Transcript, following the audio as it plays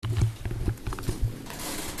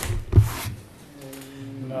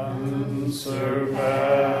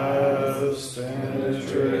unsurpassed,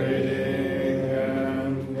 penetrating,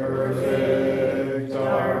 and perfect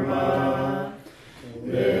Dharma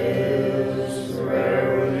is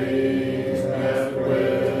rarely met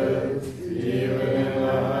with, even in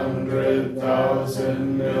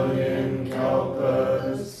 100,000 million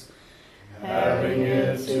kalpas. Having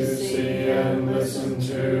it to see and listen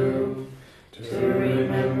to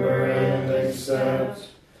remember and accept,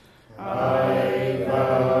 I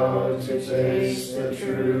vow to taste the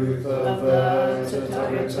truth of the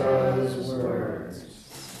Tathagata's words.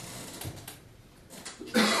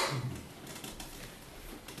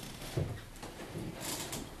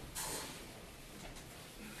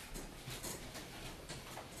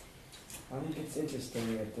 I think it's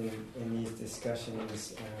interesting that in these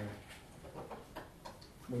discussions,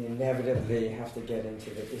 we inevitably have to get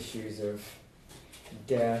into the issues of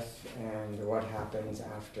death and what happens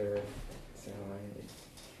after. So it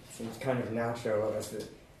seems kind of natural as the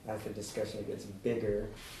discussion gets bigger.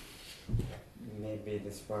 Maybe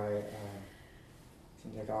that's why it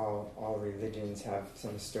seems like all religions have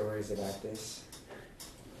some stories about this.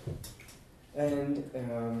 And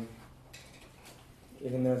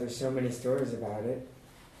even though there's so many stories about it,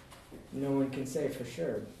 no one can say for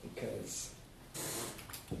sure, because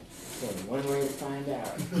there's only one way to find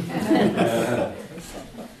out.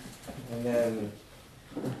 And then,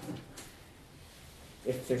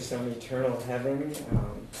 if there's some eternal heaven, it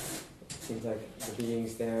seems like the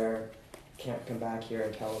beings there can't come back here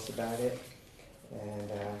and tell us about it.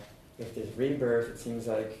 And if there's rebirth, it seems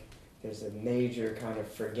like there's a major kind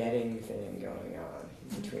of forgetting thing going on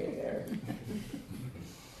between there.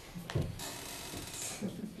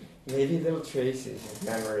 Maybe little traces of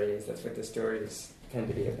memories. That's what the stories tend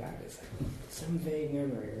to be about. It's like some vague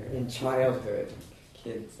memory. In childhood,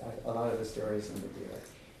 kids, a lot of the stories seem to be like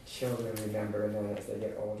children remember, and then as they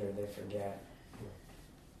get older, they forget.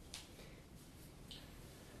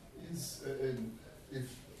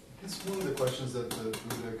 It's one of the questions that the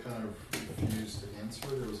Buddha kind of refused to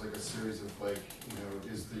answer. There was like a series of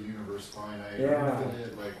is the universe finite or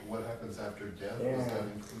infinite? Like, what happens after death? Yeah. Was that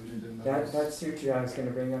included in that? That sutra I was going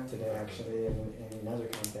to bring up today, actually, in another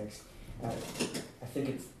context. I think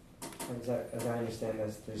it's, as I understand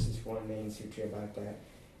this, there's this one main sutra about that.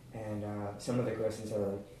 And some of the questions are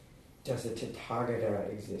like, does a Tathagata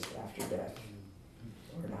exist after death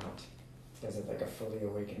or not? Does it like a fully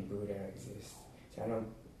awakened Buddha exist? So I don't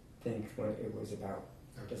think it was about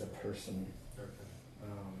as a person.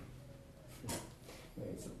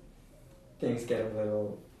 Things get a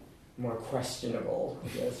little more questionable, I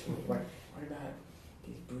guess. What about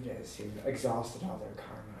these Buddhas who exhausted all their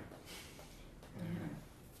karma?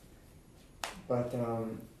 But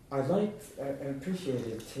I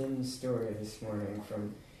appreciated Tim's story this morning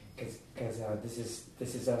because this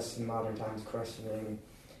is us in modern times questioning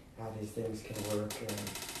how these things can work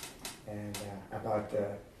and about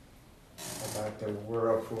the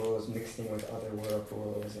whirlpools mixing with other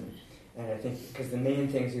whirlpools and I think because the main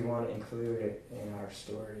things we want to include in our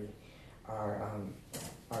story are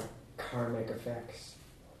karmic effects,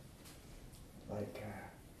 like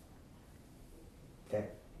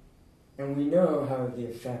that, and we know how the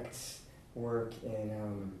effects work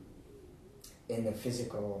in the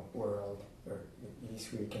physical world, or at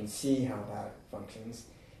least we can see how that functions.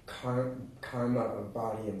 Karma of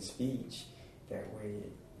body and speech that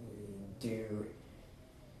we do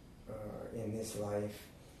in this life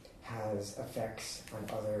has effects on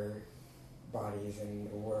other bodies in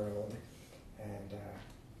the world,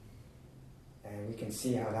 and we can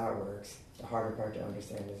see how that works. The harder part to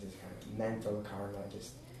understand is this kind of mental karma,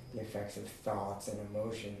 just the effects of thoughts and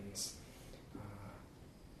emotions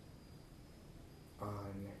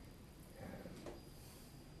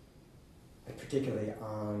particularly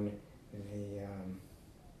on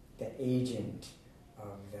the agent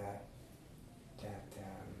of that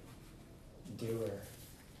doer.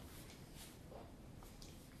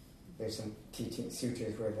 There's some teaching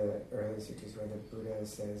sutras early sutras where the Buddha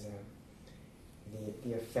says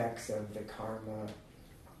the effects of the karma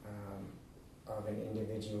of an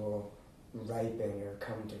individual ripen or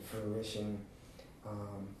come to fruition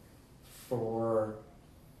for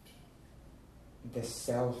the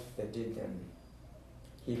self that did them.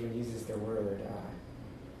 He even uses the word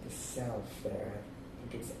the self there. I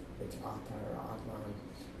think it's Atta or Atman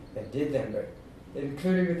that did them, but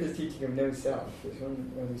included with this teaching of no self. There's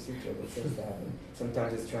one early sutra that says that. And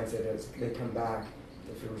sometimes it's translated as they come back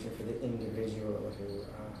to fruition for the individual who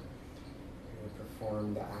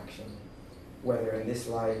performed the action, whether in this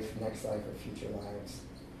life, next life, or future lives.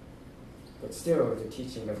 But still, the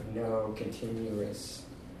teaching of no continuous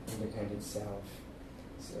independent self.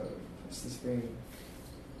 So just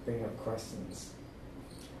bring up questions.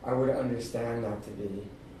 I would understand that to be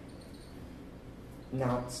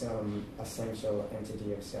not some essential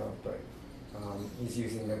entity of self, but he's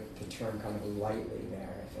using the term kind of lightly there,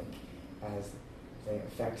 I think, as the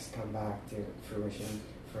effects come back to fruition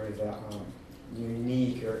for the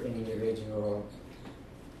unique or individual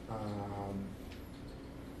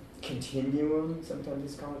continuum, sometimes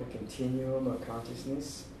it's called a continuum of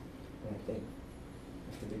consciousness. And I think you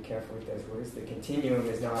have to be careful with those words. The continuum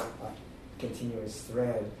is not a continuous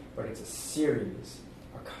thread, but it's a series,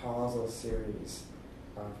 a causal series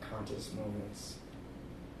of conscious moments.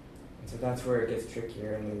 And so that's where it gets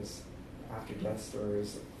trickier in these after-death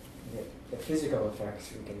stories. The physical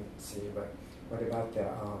effects we can see, but what about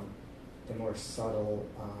the more subtle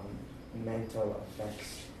mental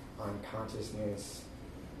effects on consciousness,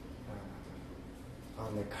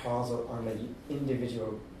 on the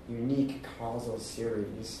individual, unique causal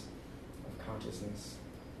series of consciousness?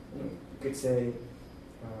 You could say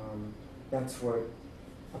that's what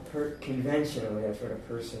conventionally that's what a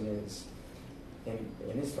person is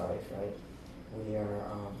in his life, right? We are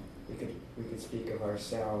we could speak of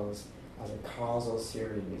ourselves as a causal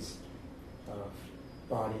series of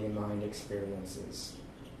body and mind experiences.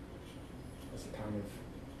 That's a kind of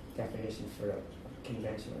definition for a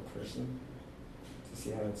conventional person. To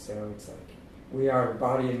see how it's so, it's like we are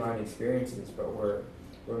body and mind experiences, but we're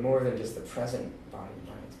more than just the present body and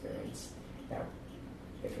mind experience. That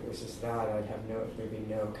if it was just that, there'd be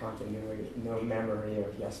no continuity, no memory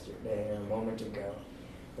of yesterday or a moment ago.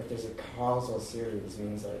 But there's a causal series,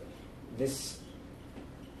 means like this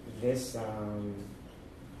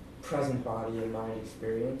present body and mind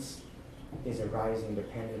experience is arising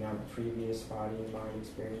dependent on the previous body and mind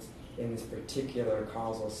experience in this particular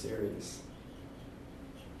causal series.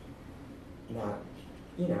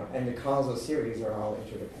 And the causal series are all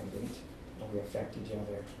interdependent, and we affect each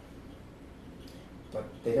other. But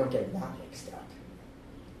they don't get that mixed up.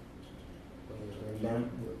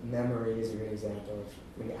 Memory is a good example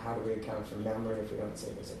of how do we account for memory if we don't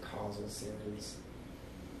say there's a causal series.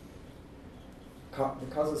 The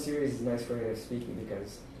causal series is a nice way of speaking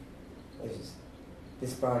because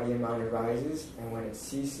this body and mind arises, and when it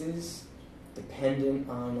ceases, dependent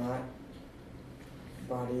on that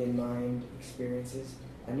body and mind experiences,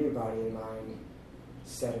 a new body and mind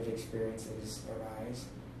set of experiences arise,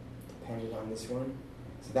 dependent on this one.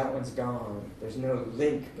 So that one's gone. There's no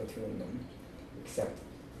link between them except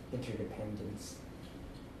interdependence.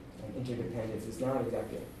 And interdependence is not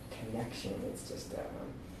exactly a connection, it's just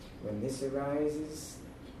when this arises,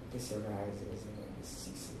 and then this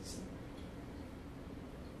ceases.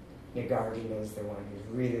 Nagarjuna is the one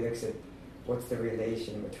who really looks at what's the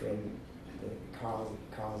relation between the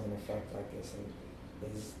cause and effect like this, and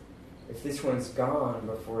if this one's gone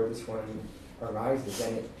before this one arises,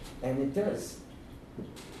 and it does,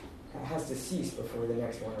 it has to cease before the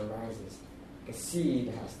next one arises. A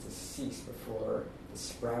seed has to cease before the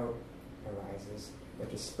sprout arises,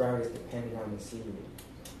 but the sprout is dependent on the seed.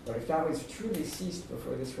 But if that one's truly ceased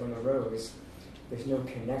before this one arose, there's no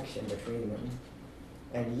connection between them.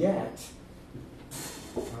 And yet,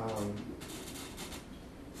 kind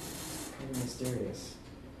of mysterious,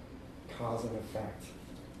 cause and effect.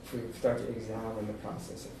 If we start to examine the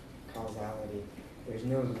process of causality, there's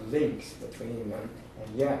no links between them,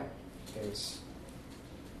 and yet there's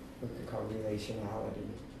what we call relationality,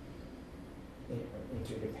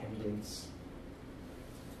 interdependence.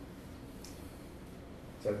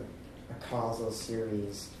 So a causal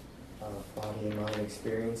series of body and mind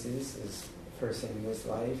experiences is a person in this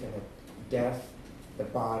life, and at death, the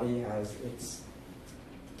body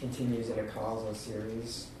continues in a causal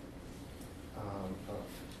series of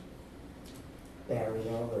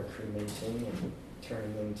burial or cremation and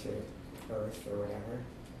turning into earth or whatever,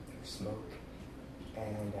 or smoke.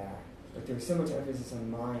 And but there was so much emphasis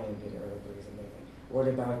on mind in early Buddhism. What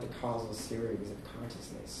about the causal series of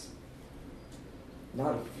consciousness?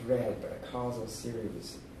 Not a thread, but a causal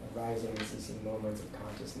series, arising and ceasing moments of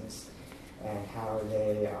consciousness, and how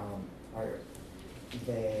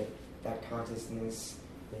that consciousness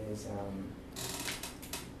is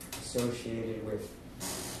associated with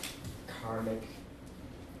karmic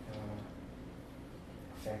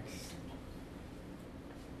effects.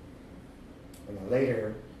 In the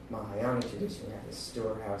later Mahayana tradition, we have this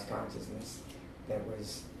storehouse consciousness that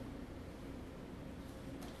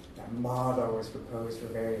model was proposed for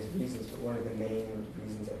various reasons, but one of the main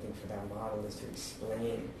reasons I think for that model is to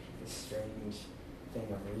explain this strange thing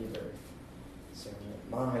of rebirth. So in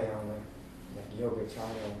Mahayana, like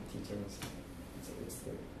Yogacara teachings,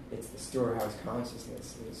 it's the storehouse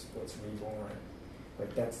consciousness is what's reborn.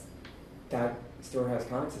 But that storehouse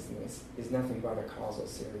consciousness is nothing but a causal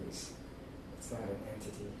series. It's not an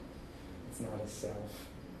entity. It's not a self.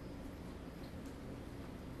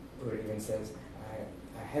 Buddha even says,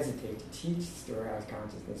 I hesitate to teach storehouse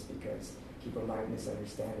consciousness because people might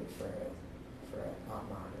misunderstand it for an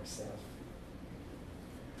Atman or self.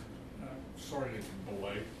 Sorry to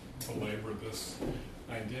belabor this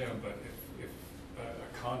idea, but if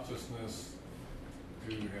a consciousness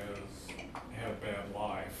who has had a bad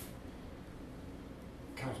life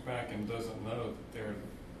comes back and doesn't know that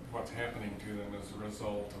what's happening to them is a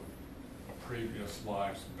result of a previous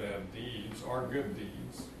life's bad deeds or good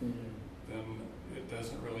deeds, then it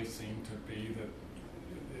doesn't really seem to be that.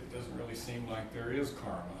 It doesn't really seem like there is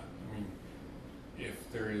karma. I mean,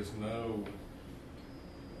 if there's no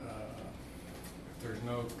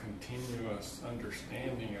continuous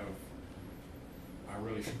understanding of I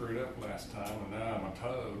really screwed up last time and now I'm a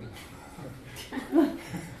toad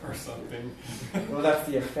or something. Well, that's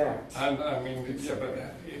the effect. I mean, yeah, but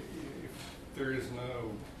if there is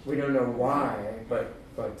no... We don't know why, but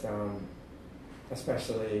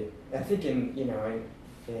especially, I think in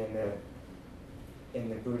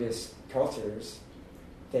the Buddhist cultures,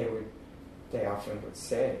 they often would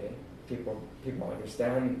say, people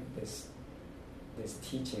understand this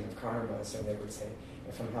teaching of karma, so they would say,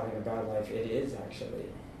 if I'm having a bad life, it is actually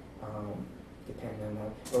depending on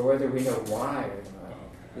that. Or whether we know why or not,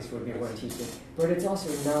 this would be one teaching. But it's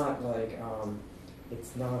also not like,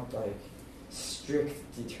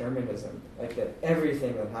 strict determinism, like that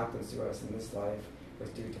everything that happens to us in this life was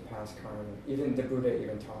due to past karma. Even the Buddha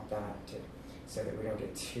even taught that, so that we don't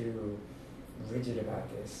get too rigid about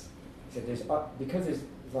this. So because there's,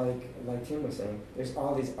 like Tim was saying, there's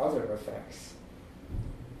all these other effects.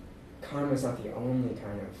 Karma is not the only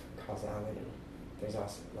kind of causality. There's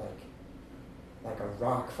also like a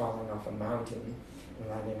rock falling off a mountain and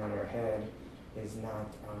landing on our head is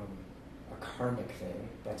not a karmic thing.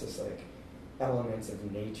 That's just like elements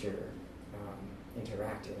of nature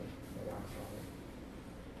interacting, the rock falling.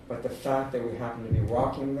 But the fact that we happen to be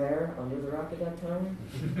walking there under the rock at that time,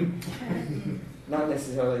 not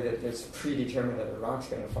necessarily that it's predetermined that the rock's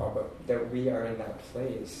going to fall, but that we are in that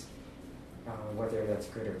place, whether that's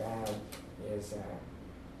good or bad,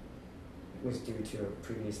 was due to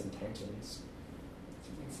previous intentions. So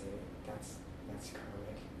you can say that's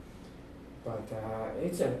karmic. But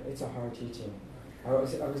it's a hard teaching. I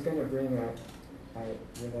was going to bring I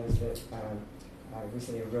realized that I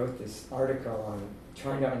recently wrote this article on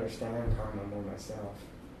trying to understand karma more myself,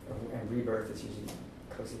 and rebirth is usually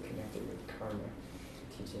closely connected with karma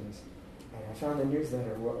teachings. And I found a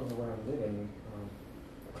newsletter over where I'm living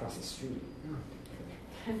across the street.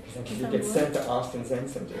 Because it gets sent to Austin Zen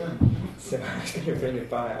Center. So I was going to bring it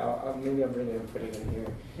by. Maybe I'll bring it and put it in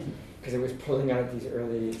here. Because it was pulling out these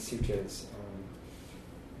early sutras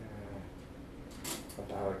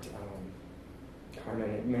about karma,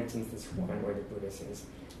 and it mentions this one where the Buddha says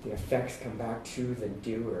the effects come back to the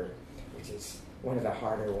doer, which is one of the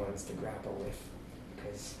harder ones to grapple with,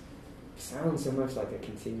 because it sounds so much like a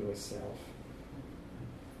continuous self.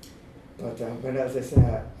 But as I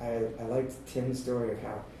said, I liked Tim's story of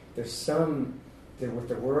how there's with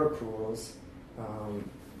the whirlpools,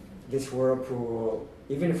 this whirlpool,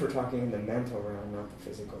 even if we're talking in the mental realm, not the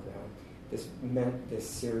physical realm, this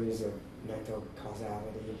series of mental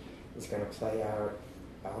causality is going to play out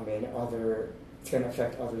it's going to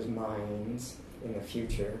affect others' minds in the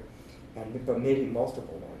future, but maybe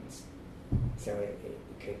multiple ones. So it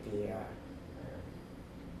could be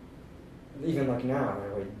even like now,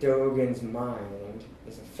 in a way, Dogen's mind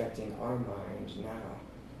is affecting our mind now.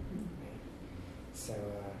 Right? So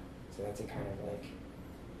that's a kind of like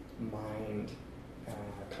mind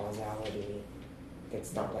causality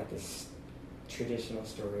that's not like this traditional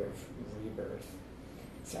story of rebirth.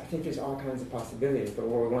 So I think there's all kinds of possibilities, but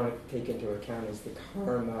what we want to take into account is the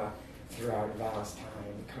karma throughout vast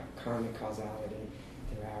time, karmic causality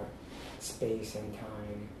throughout space and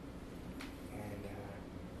time.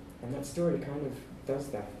 And that story kind of does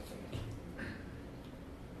that,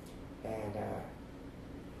 I think.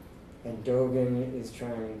 And Dogen is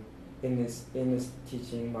trying, in this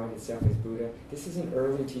teaching, Mind Itself is Buddha. This is an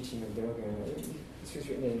early teaching of Dogen. This was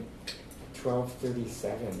written in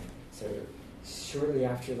 1237, so shortly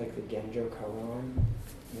after like the Genjo Koan.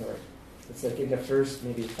 It's like in the first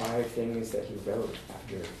maybe 5 things that he wrote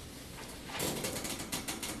after,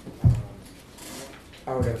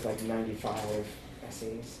 out of like 95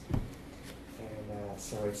 essays. And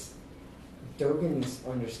so it's Dogen's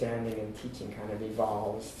understanding and teaching kind of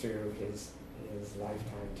evolves through his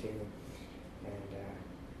lifetime too. And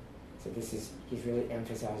so he's really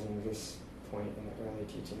emphasizing this point in the early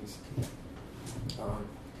teachings.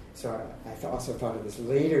 So I also thought of this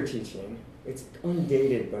later teaching. It's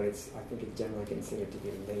undated, but I think it's generally considered to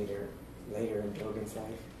be later in Dogen's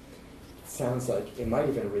life. It sounds like it might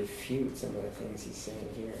even refute some of the things he's saying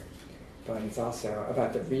here. But it's also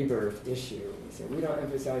about the rebirth issue. He said, we don't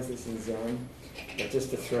emphasize this in Zen, but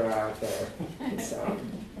just to throw out there, it's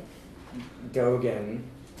Dogen,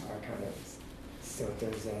 our kind of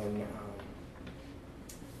Soto Zen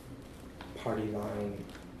party line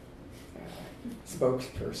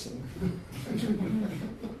spokesperson.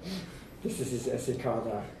 This is his essay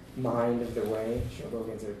called Mind of the Way,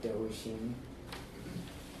 Shobogenzo Doshin.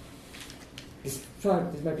 This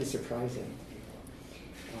might be surprising.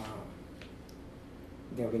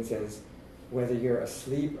 Dogen says, whether you're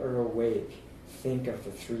asleep or awake, think of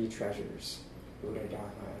the three treasures, Buddha,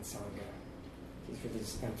 Dharma, and Sangha. He's really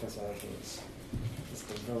emphasizing this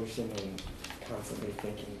devotion and constantly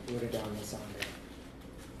thinking, Buddha, Dharma, Sangha,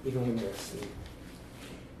 even when you're asleep.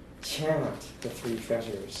 Chant the three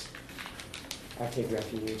treasures. I take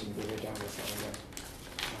refuge in Buddha, Dharma, Sangha.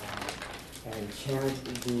 And chant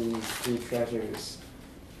these three treasures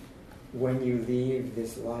when you leave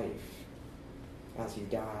this life. As you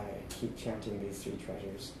die, keep chanting these three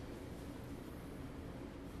treasures.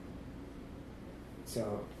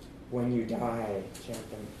 So, when you die,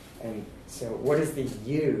 chant them. And so, what is the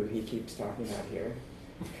you he keeps talking about here?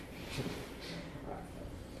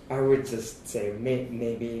 I would just say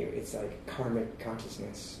maybe it's like karmic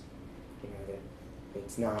consciousness. You know, that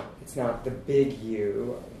it's not the big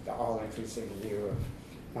you, the all-inclusive you of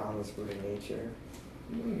boundless Buddha nature.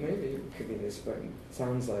 Maybe it could be this, but it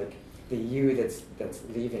sounds like the you that's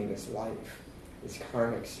leaving this life, this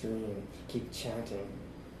karmic stream. Keep chanting.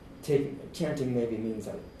 Chanting maybe means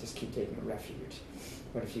like just keep taking refuge.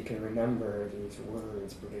 But if you can remember these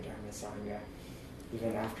words, Buddha, Dharma, Sangha,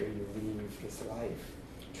 even after you leave this life,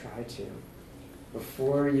 try to.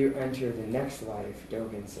 Before you enter the next life,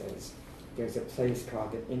 Dogen says, there's a place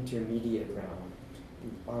called the intermediate realm,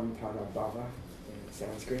 the Antarabhava in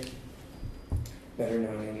Sanskrit, better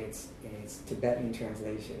known in its Tibetan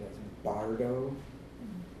translation as Bardo.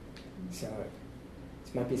 So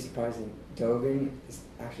this might be surprising. Dogen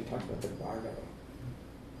actually talks about the Bardo.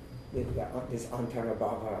 This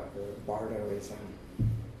Antarabhava or Bardo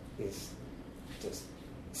is just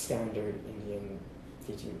standard Indian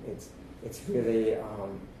teaching. It's really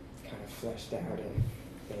kind of fleshed out in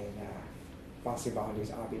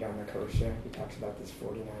Vasubandhu's Abhidharma Kosha. He talks about this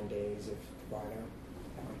 49 days of Bardo,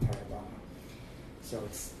 Antarabhava. So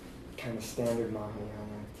it's kind of standard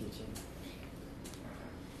Mahayana teaching.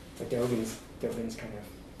 But Dogen's kind of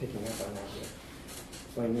picking up on that here.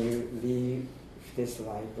 When you leave this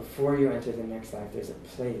life, before you enter the next life, there's a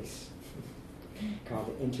place called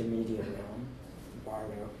the intermediate realm,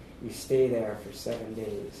 Bardo. You stay there for 7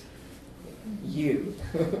 days. You.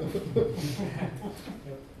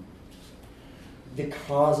 The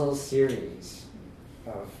causal series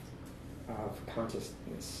of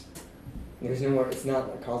consciousness. There's no more, it's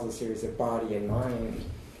not a causal series of body and mind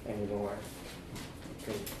anymore,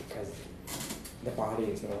 because the body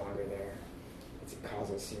is no longer there. It's a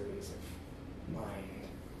causal series of mind.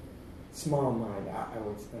 Small mind, I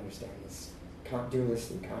would understand this.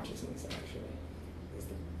 Dualistic consciousness, actually, is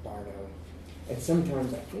the Bardo. And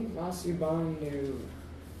sometimes I think Vasubandhu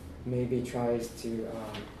maybe tries to,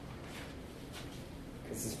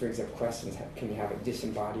 because this brings up questions, can you have a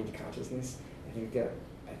disembodied consciousness?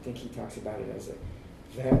 I think he talks about it as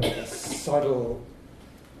a subtle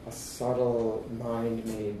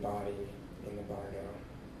mind-made body in the Bardo.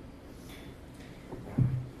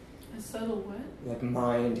 A subtle what? Like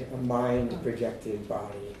a mind-projected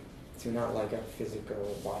body. So not like a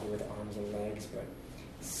physical body with arms and legs, but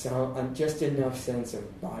just enough sense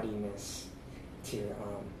of bodiness to,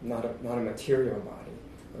 not a material body,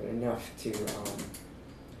 but enough to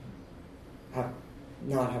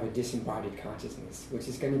not have a disembodied consciousness, which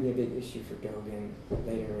is going to be a big issue for Dogen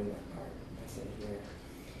later in our essay here.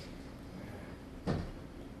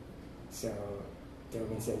 So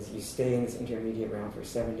Dogen says, you stay in this intermediate realm for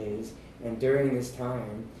 7 days, and during this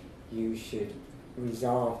time, you should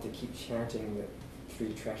resolve to keep chanting the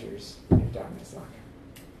three treasures of Dharma Sangha.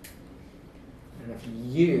 And if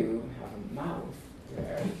you have a mouth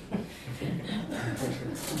there,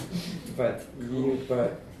 but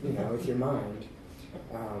with your mind,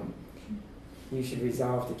 you should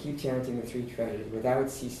resolve to keep chanting the three treasures without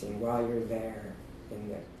ceasing while you're there in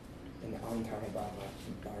the Antarabhava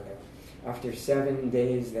Bardo. After 7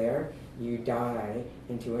 days there, you die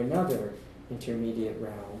into another intermediate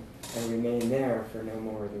realm and remain there for no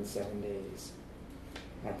more than 7 days.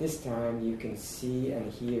 At this time you can see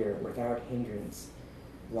and hear without hindrance,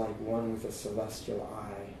 like one with a celestial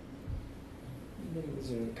eye.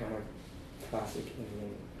 These are kind of classic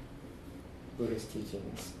Indian Buddhist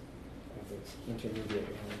teachings of this intermediate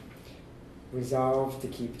realm. Resolve to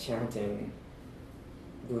keep chanting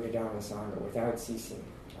Buddha Dhamma Sangha without ceasing.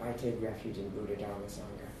 I take refuge in Buddha Dhamma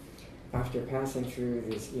Sangha. After passing through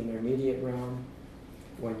this intermediate realm,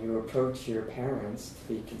 when you approach your parents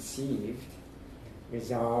to be conceived,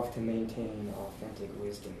 resolve to maintain authentic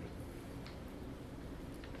wisdom.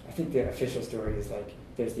 I think the official story is like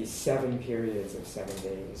there's these 7 periods of 7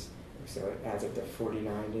 days, so it adds up to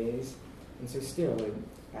 49 days. And so still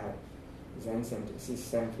at San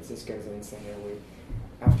Francisco Zen Center,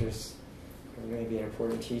 after maybe an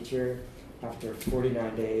important teacher, after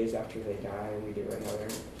 49 days after they die, we do another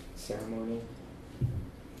ceremony.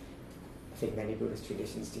 I think many Buddhist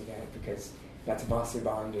traditions do that because that's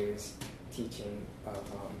Vasubandhu's teaching of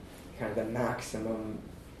kind of the maximum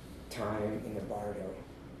time in the bardo,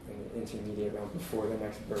 in the intermediate realm before the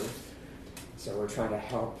next birth. So we're trying to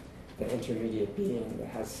help the intermediate being that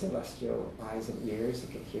has celestial eyes and ears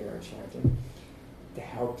that can hear our chanting, to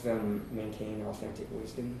help them maintain authentic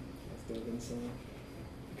wisdom, as they've been saying.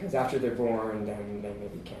 Because after they're born, then they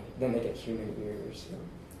maybe can't. Then they get human ears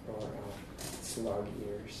or slug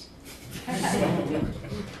ears.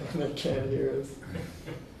 They can't hear us.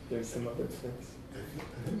 There's some other place. I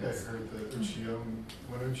think I heard that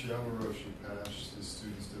when Uchiyama Roshi passed, his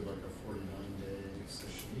students did like a 49-day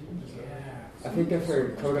session. Yeah, I think I've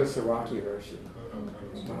heard Kodo Sawaki Roshi.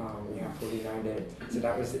 49 days. So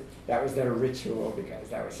that was their ritual because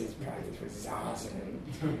that was his practice with zazen.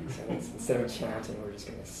 So instead of chanting, we're just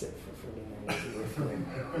going to sit for 49 days with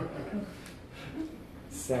him.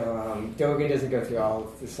 So Dogen doesn't go through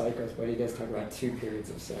all the cycles, but he does talk about 2 periods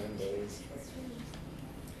of 7 days.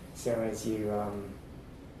 So as you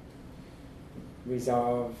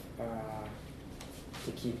resolve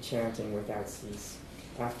to keep chanting without cease,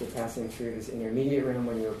 after passing through this intermediate realm,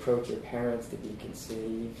 when you approach your parents to be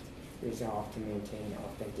conceived, resolve to maintain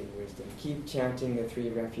authentic wisdom. Keep chanting the 3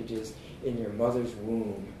 refuges in your mother's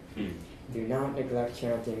womb. Do not neglect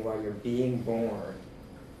chanting while you're being born.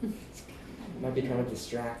 It might be kind of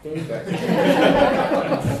distracting, but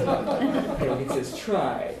it says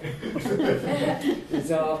try.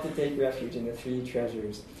 Resolve to take refuge in the 3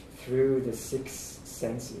 treasures through the 6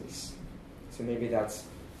 senses. So maybe that's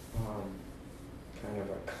kind of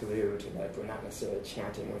a clue to like we're not necessarily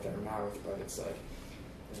chanting with our mouth, but it's like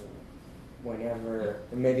whenever,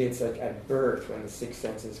 maybe it's like at birth when the 6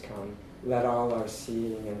 senses come, let all our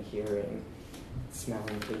seeing and hearing,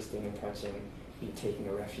 smelling, tasting, and touching be taking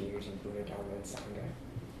a refuge in Buddha, Dharma, and Sangha.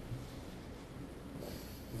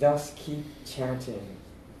 Thus keep chanting,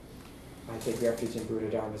 I take refuge in Buddha,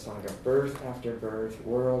 Dharma, Sangha, birth after birth,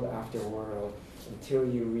 world after world, until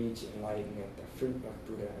you reach enlightenment, the fruit of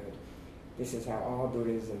Buddhahood. This is how all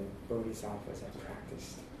Buddhas and Bodhisattvas have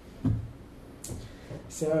practiced.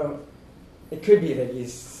 So it could be that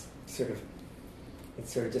he's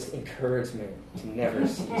it's sort of just encouragement to never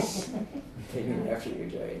cease taking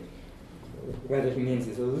refuge, right? Whether he means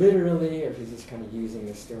it literally or if he's just kind of using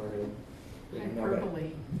the story.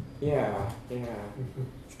 Hyperbole. Yeah.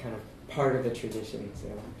 It's kind of part of the tradition, so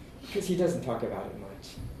because he doesn't talk about it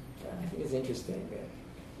much. I think it's interesting that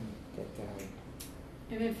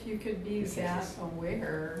and if you could be that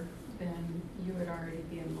aware, then you would already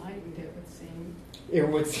be enlightened, it would seem. It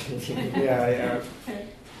would seem, yeah.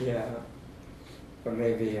 But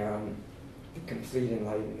maybe the complete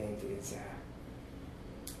enlightenment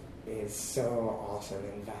is so awesome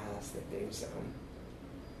and vast that there's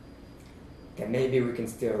that maybe we can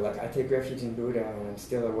still, like, I take refuge in Buddha and I'm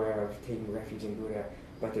still aware of taking refuge in Buddha,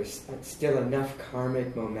 but there's still enough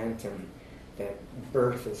karmic momentum that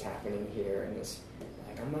birth is happening here, and this,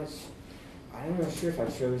 like, I'm not sure if I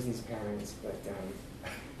chose these parents, but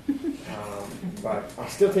I'm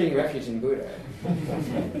still taking refuge in Buddha.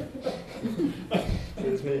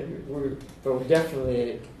 But we're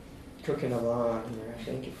definitely cooking along here, I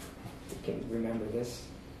think, if we can remember this.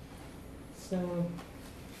 So,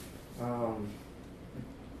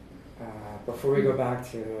 before we go back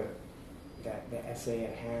to the essay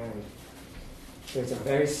at hand, there's a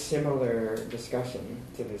very similar discussion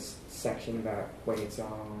to this section about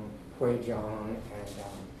Huizong and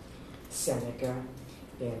Seneca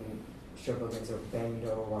in Shobogenzo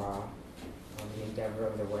Bendo on the Endeavor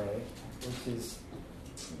of the Way, which is,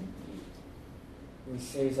 we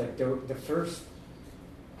say, is like the first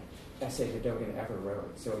essay that Dogen ever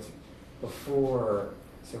wrote. So it's before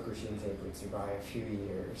Soku Shinzei Butsu by a few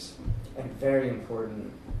years, and very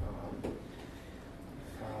important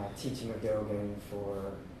teaching of Dogen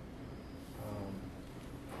for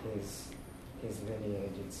his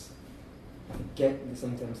lineage. It's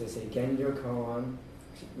sometimes they say Genjo Koan,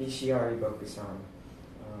 Nishiari Bokusan.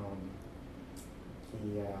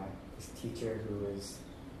 His teacher, who was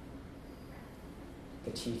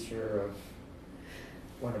the teacher of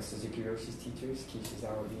one of Suzuki Roshi's teachers,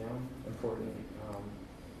 Kishizawa Bian, important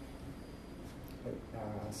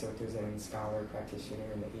Soto Zen scholar,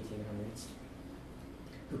 practitioner in the 1800s,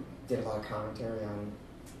 who did a lot of commentary on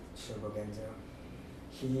Shobo Genzo.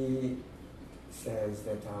 He says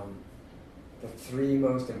that the three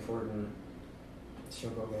most important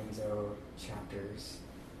Shobo Genzo chapters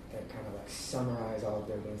that kind of like summarize all of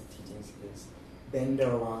Dogen's teachings is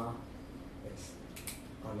Bendo-wa, it's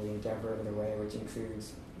on the endeavor of the way, which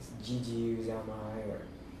includes Jijiu Zamai, or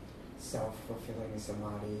self-fulfilling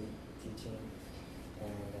samadhi teaching,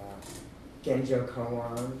 and Genjo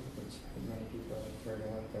Koan, which many people have heard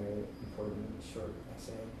of, very important short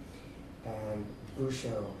essay, and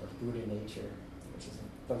Busho, or Buddha Nature, which is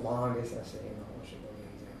the longest essay in the whole Shobo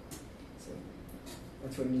Genzo. So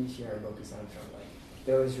that's what Nishiari Bokusan felt like.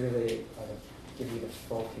 Those really give you the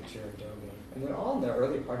full picture of Dogen. And they're all in the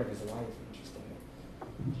early part of his life, interestingly.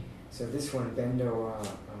 So this one, Bendo,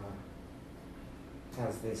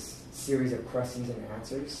 has this series of questions and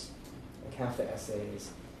answers. Like half the essays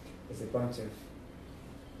is a bunch of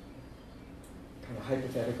kind of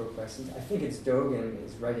hypothetical questions. I think it's Dogen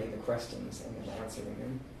is writing the questions and then answering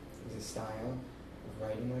them. There's a style of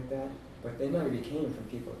writing like that. But they never became from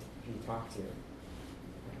people he talked to.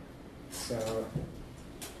 So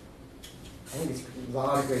I think it's a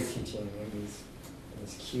lot of great teaching in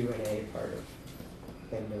this Q&A part of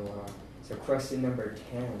Bendo. So question number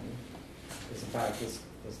 10 is about this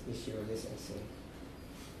issue of this essay.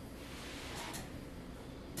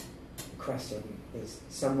 The question is,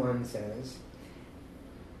 someone says,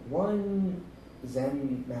 one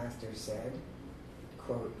Zen master said,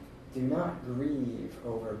 quote, "Do not grieve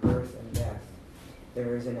over birth and death.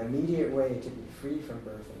 There is an immediate way to be free from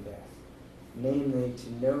birth and death, namely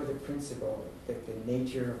to know the principle that the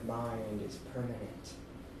nature of mind is permanent."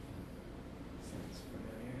 Sounds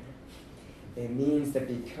familiar. It means that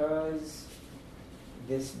because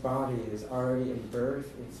this body is already in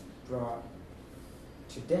birth, it's brought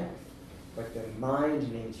to death, but the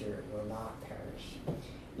mind nature will not perish.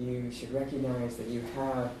 You should recognize that you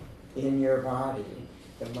have in your body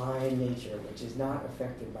the mind nature, which is not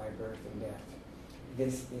affected by birth and death.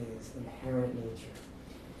 This is inherent nature.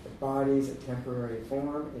 The body is a temporary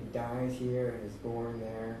form. It dies here and is born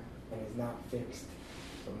there and is not fixed.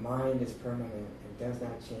 The mind is permanent and does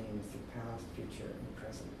not change through past, future, and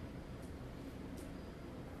present.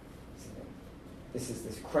 So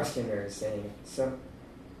this questioner is saying,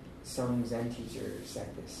 some Zen teacher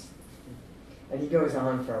said this. And he goes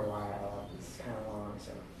on for a while. It's kind of long,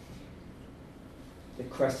 so the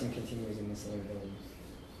question continues in the same vein.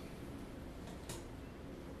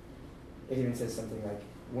 It even says something like,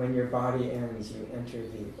 when your body ends, you enter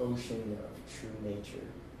the ocean of true nature.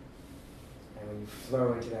 And when you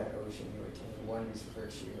flow into that ocean, you attain one's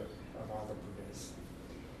virtue of all the Buddhas.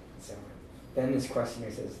 So then this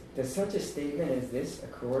questioner says, does such a statement as this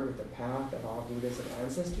accord with the path of all Buddhas and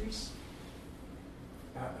ancestors?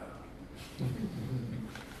 Uh-oh.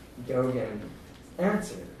 Dogen's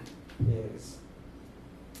answer is,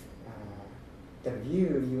 the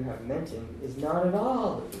view you have mentioned is not at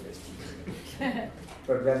all the Buddhist teaching,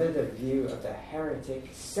 but rather the view of the heretic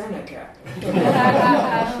Seneca.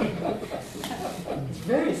 It's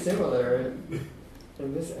very similar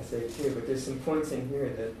in this essay too, but there's some points in here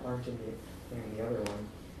that aren't in the other one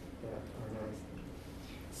that are nice.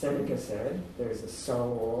 Seneca said, there's a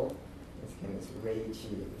soul, this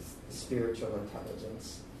Reiji, this spiritual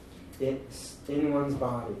intelligence, it's in one's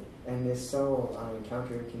body, and this soul, on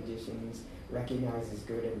encountering conditions, recognizes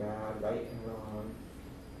good and bad, right and wrong,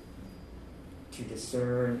 to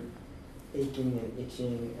discern aching and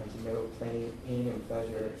itching, and to know pain and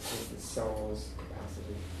pleasure is the soul's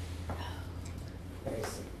capacity.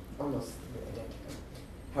 It's almost identical.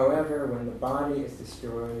 However, when the body is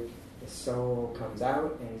destroyed, the soul comes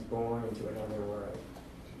out and is born into another world.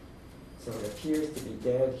 So it appears to be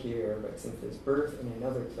dead here, but since there's birth in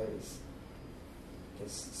another place,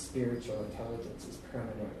 this spiritual intelligence is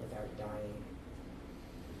permanent without dying.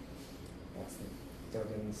 That's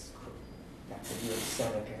Dogen's quote. That's the view of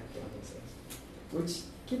Seneca, Dogen says. Which,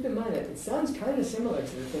 keep in mind, it sounds kind of similar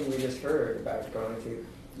to the thing we just heard about going through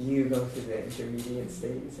the intermediate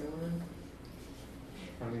state and so on.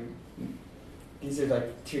 I mean, these are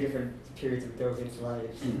like two different periods of Dogen's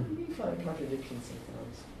life. You find contradictions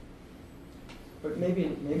sometimes. but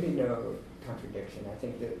maybe no contradiction. I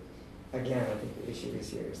think that, again, the issue is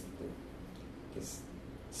here is that this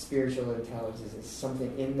spiritual intelligence is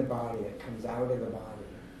something in the body that comes out of the body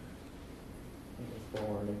and is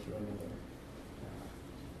born into another.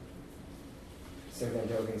 So then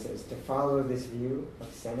Dogen says, to follow this view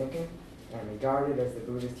of Seneca and regard it as the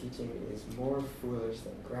Buddha's teaching is more foolish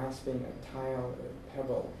than grasping a tile or a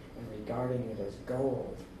pebble and regarding it as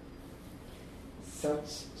gold.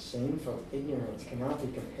 Such shameful ignorance cannot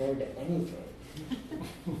be compared to anything.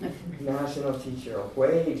 National teacher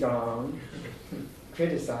Hui Zhang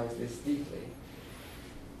criticized this deeply.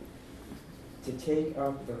 To take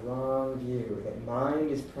up the wrong view that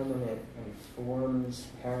mind is permanent and forms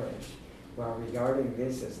perish, while regarding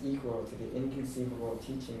this as equal to the inconceivable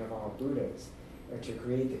teaching of all Buddhas, or to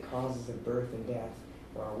create the causes of birth and death,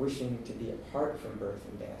 while wishing to be apart from birth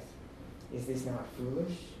and death. Is this not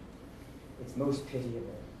foolish? It's most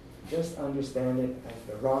pitiable. Just understand it as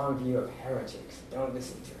the wrong view of heretics. Don't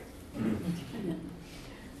listen to it.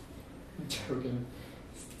 Dogen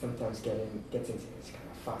sometimes gets into this kind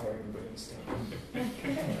of fire and brimstone.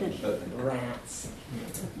 Rants.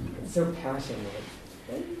 It's so passionate.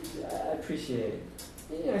 I appreciate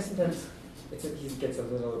it. Sometimes he gets a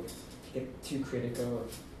little too critical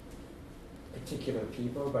of particular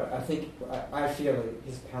people, but I feel like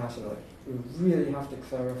his passion, like we really have to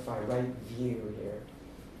clarify right view here.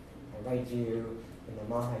 A right view in the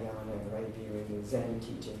Mahayana, a right view in the Zen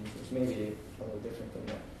teachings, which may be a little different than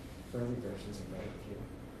the early versions of right view.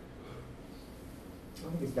 I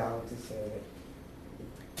think it's valid to say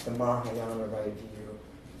that the Mahayana right view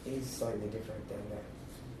is slightly different than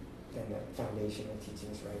the foundational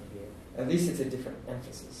teachings right view. At least it's a different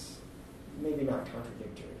emphasis. Maybe not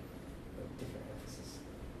contradictory, but different emphasis.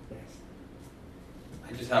 Yes.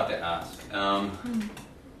 I just have to ask,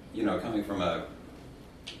 coming from a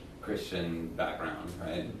Christian background,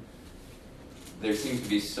 right? There seems to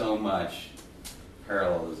be so much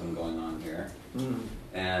parallelism going on here.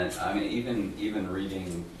 And I mean, even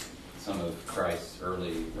reading some of Christ's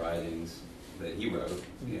early writings that he wrote,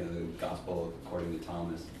 the Gospel according to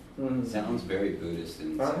Thomas, sounds very Buddhist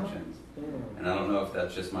in sections. Yeah. And I don't know if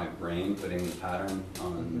that's just my brain putting the pattern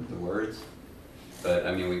on the words, but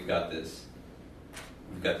I mean, we've got this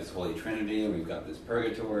Holy Trinity, and we've got this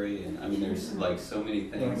purgatory, and I mean, there's like so many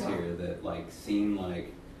things here that like seem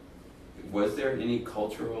like, was there any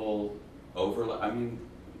cultural overlap? I mean,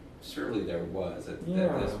 surely there was at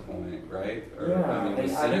this point, right? Or,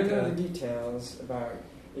 I don't know the details about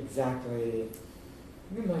exactly.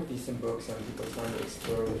 There might be some books on people trying to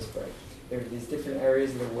explore this, but there are these different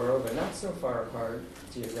areas of the world. They're not so far apart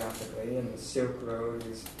geographically, and the Silk Road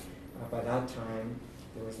is, by that time,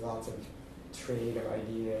 there was lots of trade of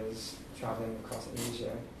ideas traveling across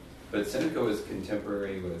Asia. But Seneca was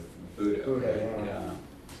contemporary with Buddha. Buddha,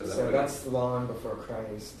 yeah. So that's long before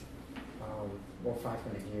Christ,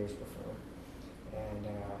 500 years before. And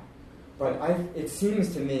but it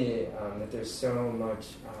seems to me that there's so much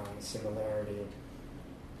similarity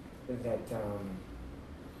that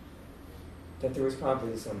there was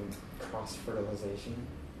probably some cross-fertilization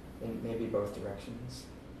in maybe both directions.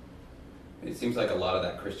 It seems like a lot of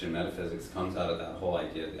that Christian metaphysics comes out of that whole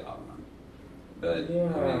idea of the Atman. But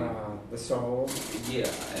the soul. Yeah,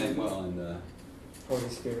 and and the Holy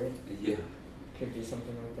Spirit. Yeah. Could be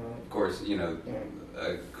something like that. Of course,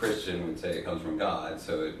 a Christian would say it comes from God,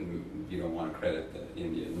 so you don't want to credit the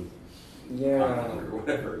Indian continent or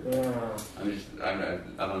whatever. Yeah.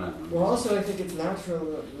 I don't know. Well, also I think it's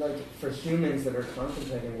natural, like for humans that are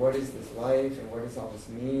contemplating what is this life and what does all this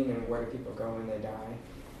mean and where do people go when they die.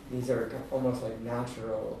 These are almost like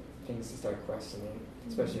natural things to start questioning,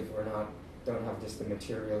 especially if don't have just the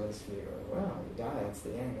materialist view of, well, you die, that's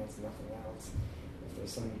the end, that's nothing else. If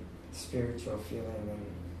there's some spiritual feeling, and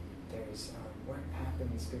there's what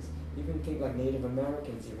happens, because even think like Native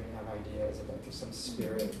Americans even have ideas about there's some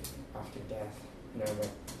spirit after death.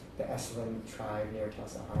 The Esalen tribe near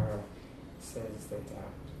Tasahara says that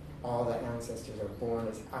all the ancestors are born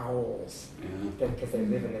as owls, because they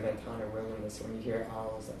live in the Ventana wilderness. So when you hear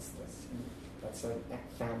owls, that's like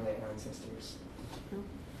family ancestors.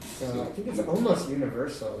 So I think it's almost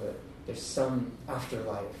universal that there's some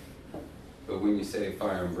afterlife. But when you say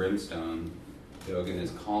fire and brimstone, Dogen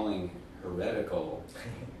is calling heretical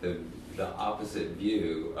the opposite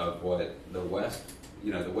view of what the West,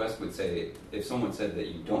 the West would say. If someone said that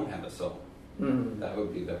you don't have a soul, that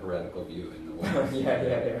would be the heretical view in the West.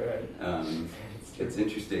 Right. It's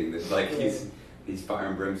interesting that he's fire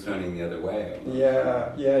and brimstoning the other way.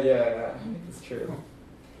 Yeah. I think it's true.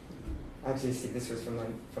 Actually, see, this was from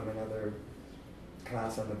another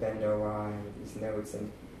class on the Bendo-Wai, these notes,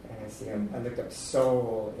 and and I see I looked up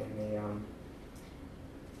soul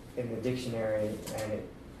in the dictionary, and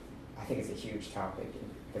I think it's a huge topic.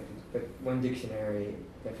 But one dictionary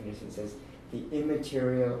definition says the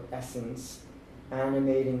immaterial essence,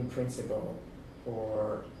 animating principle,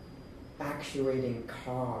 or actuating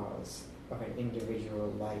cause of an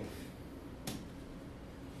individual life.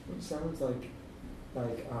 Which sounds like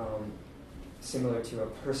similar to a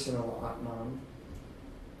personal Atman.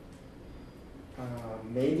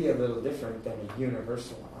 Maybe a little different than a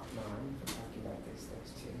universal Atman. We're talking about those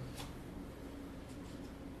two.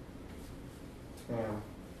 Yeah.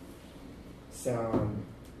 So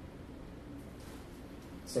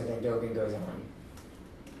then Dogen goes on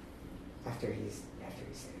after he says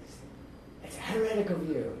it's a heretical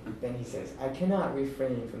view. Then he says, I cannot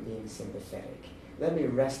refrain from being sympathetic. Let me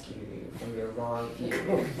rescue you from your wrong view.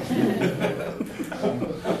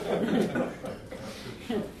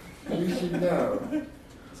 You should know.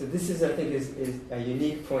 So this is, I think, is a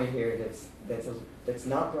unique point here that's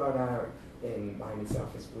not brought out in Mind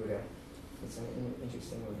Itself as Buddha. It's an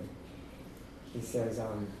interesting one. He says,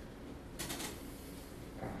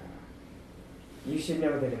 you should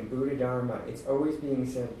know that in Buddha Dharma, it's always being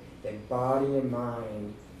said that body and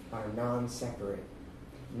mind are non-separate.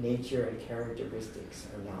 Nature and characteristics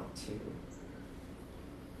are not two.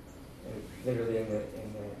 And literally in the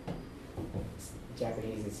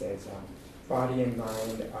Japanese it says, body and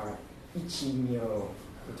mind are ichi-myo,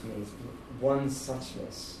 which means one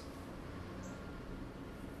suchness.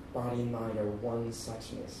 Body and mind are one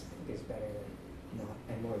suchness. I think is better than not,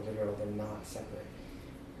 and more literal than not separate.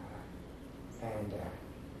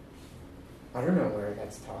 I don't know where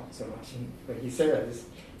that's taught so much, but he says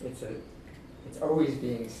it's always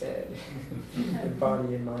being said that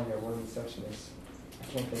body and mind are one suchness. I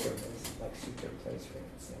can't think of this like sutra place where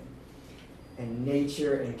it's saying. And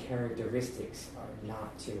nature and characteristics are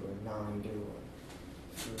not two, or non-dual.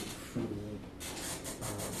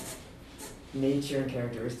 Nature and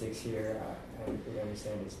characteristics here, we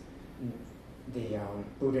understand, is the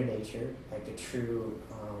Buddha nature, like the true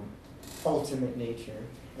ultimate nature,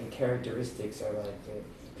 and characteristics are like the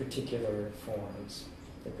particular forms,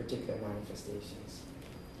 the particular manifestations.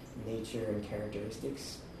 Nature and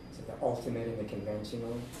characteristics, so the ultimate and the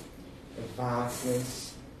conventional, the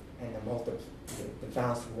vastness and the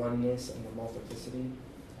vast oneness and the multiplicity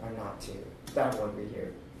are not two. That one we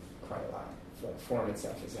hear quite a lot. The form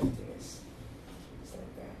itself is emptiness. It's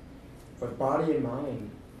like that. But body and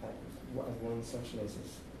mind, one suchness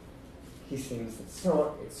is, he seems it's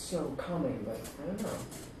so common, but I don't know.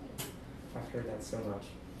 I've heard that so much.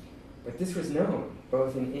 But this was known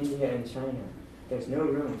both in India and China. There's no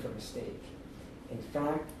room for mistake. In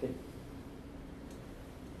fact,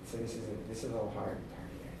 so this is a little hard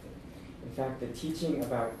part here, I think. In fact, the teaching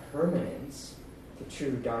about permanence, the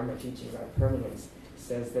true Dharma teaching about permanence,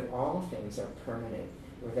 says that all things are permanent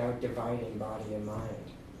without dividing body and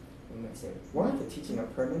mind. You might say, what? The teaching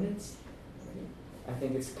of permanence? I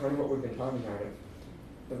think it's kind of what we've been talking about.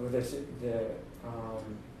 The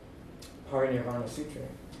Parinirvana Sutra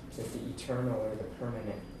says the eternal or the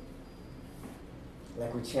permanent.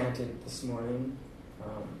 Like we chanted this morning,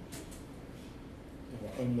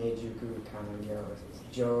 Enne Juku Kananyo,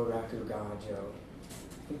 Jo Raku Ga Jo.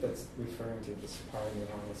 I think that's referring to this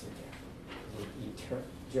Parinirvana Sutra.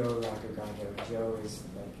 Jo Raku Ga Jo. Jo is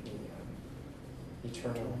like the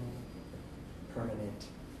eternal, permanent.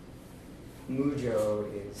 Mujo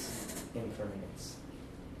is impermanence.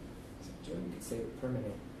 So Jo, you could say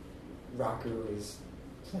permanent. Raku is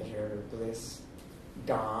pleasure, bliss.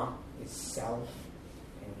 Ga is self.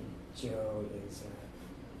 And Jo is,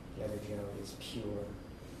 the other Jo is pure.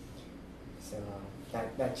 So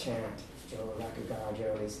that chant, Jo Raku Ga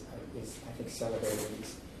Jo, is I think celebrating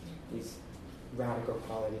these radical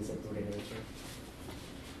qualities of Buddha nature.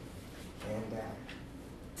 And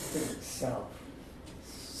self.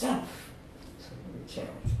 We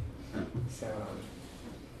chant.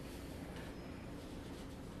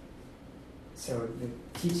 So the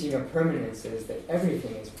teaching of permanence is that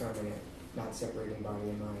everything is permanent, not separating body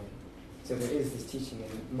and mind. So there is this teaching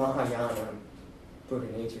in Mahayana, Buddha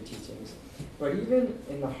nature teachings. But even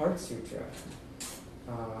in the Heart Sutra,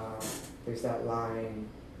 there's that line,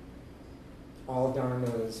 all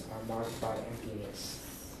dharmas are marked by emptiness.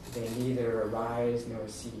 They neither arise nor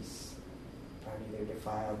cease, are neither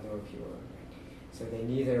defiled nor pure. So they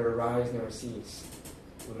neither arise nor cease,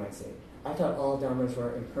 we might say. I thought all dharmas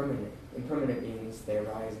were impermanent. Impermanent means they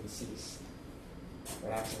arise and cease.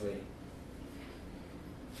 But actually,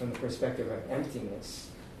 from the perspective of emptiness,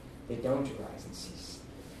 they don't arise and cease.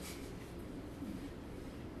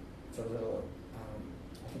 It's a little,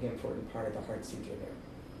 I think, important part of the Heart Sutra there.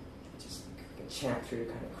 can chant through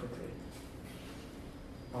kind of quickly.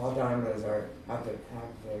 All dharmas have the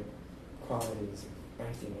qualities of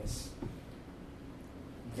emptiness.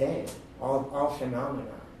 All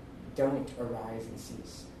phenomena don't arise and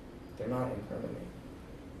cease. They're not impermanent.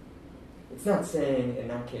 It's not saying in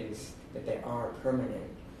that case that they are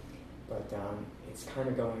permanent, but it's kind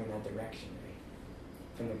of going in that direction, right?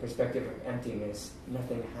 From the perspective of emptiness,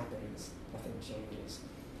 nothing happens, nothing changes.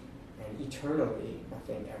 And eternally,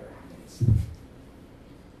 nothing ever happens.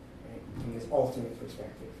 Right? From this ultimate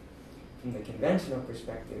perspective. From the conventional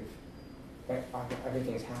perspective,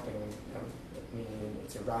 everything's happening, meaning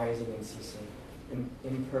it's arising and ceasing.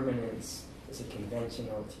 Impermanence is a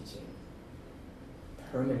conventional teaching.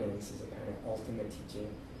 Permanence is a kind of ultimate teaching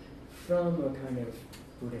from a kind of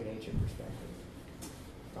Buddha nature perspective.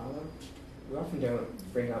 Follow? We often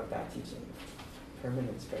don't bring up that teaching,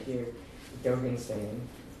 permanence, but here Dogen's saying,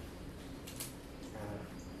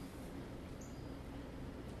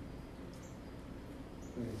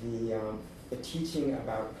 the teaching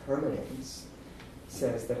about permanence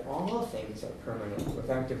says that all things are permanent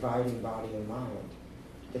without dividing body and mind.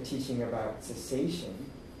 The teaching about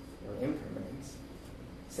cessation, or impermanence,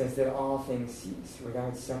 says that all things cease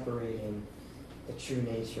without separating the true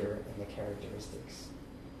nature and the characteristics.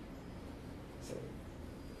 So,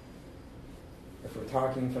 if we're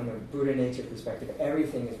talking from the Buddha nature perspective,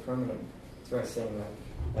 everything is permanent. That's what I was saying,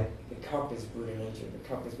 like the cup is Buddha nature, the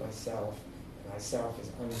cup is myself, and myself is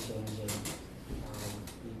unchanging,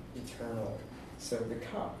 eternal. So the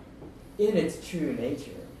cup, in its true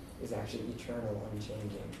nature, is actually eternal,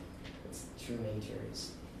 unchanging. Its true nature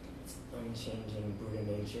is unchanging Buddha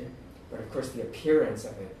nature, but of course the appearance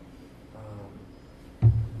of it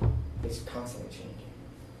is constantly changing.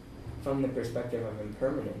 From the perspective of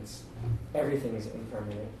impermanence, everything is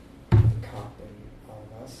impermanent, the cup and all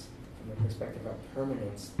of us. From the perspective of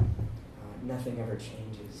permanence, nothing ever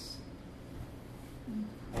changes.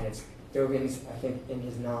 And it's Dogen's, I think, in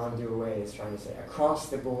his non-dual way, is trying to say, across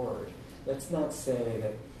the board, let's not say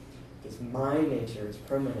that this mind nature is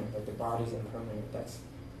permanent, but the body's impermanent.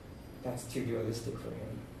 That's too dualistic for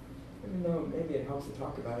him. Even though maybe it helps to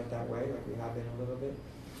talk about it that way, like we have been a little bit.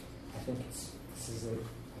 I think this is a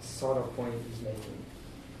subtle point he's making.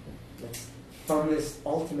 From this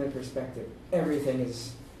ultimate perspective, everything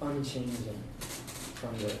is unchanging.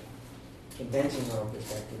 From the conventional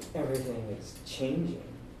perspective, everything is changing.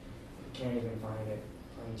 You can't even find an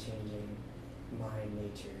unchanging mind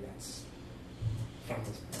nature that's from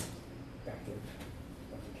this perspective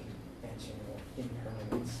of the conventional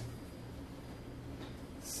impermanence.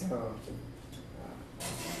 So,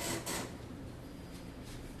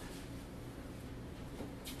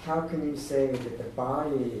 how can you say that the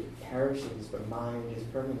body perishes but mind is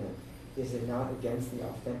permanent? Is it not against the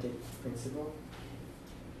authentic principle?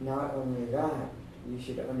 Not only that, you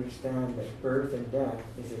should understand that birth and death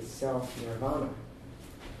is itself nirvana.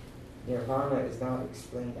 Nirvana is not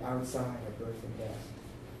explained outside of birth and death.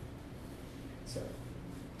 So,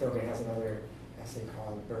 Dogen has another essay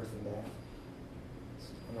called Birth and Death. It's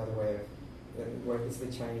another way of, what is the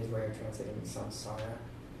Chinese way of translating samsara?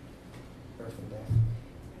 Birth and death.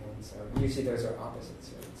 And so usually those are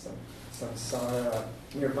opposites, right? Samsara,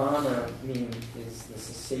 nirvana is the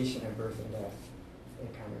cessation of birth and death in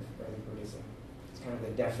kind of early Buddhism. It's kind of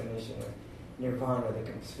the definition of nirvana, the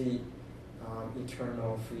complete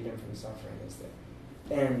eternal freedom from suffering, is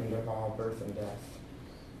the end of all birth and death.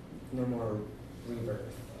 No more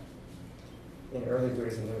rebirth. In early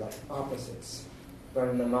Buddhism, they're like opposites. But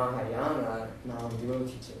in the Mahayana non-dual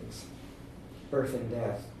teachings, birth and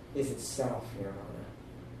death is itself nirvana.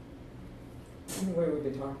 In the way we've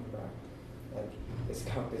been talking about, like this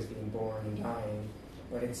cup is being born and dying,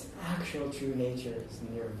 but its actual true nature is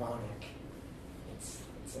nirvanic.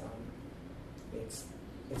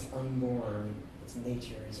 It's unborn. Its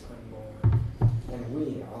nature is unborn, and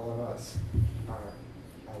we, all of us, are,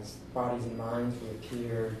 as bodies and minds, we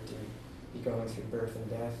appear to be going through birth and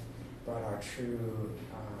death, but our true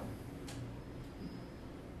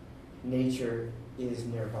nature is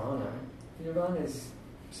nirvana. Nirvana is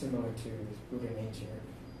similar to Buddha nature.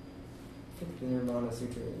 I think the Nirvana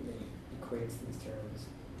Sutra equates these terms.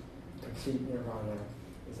 Complete nirvana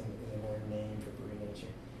is another name for Buddha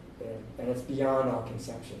nature. And it's beyond all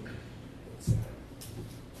conception. It's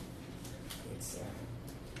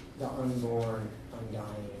the unborn,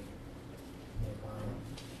 undying nirvana.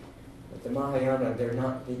 But the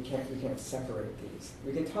Mahayana, we can't separate these.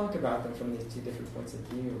 We can talk about them from these two different points of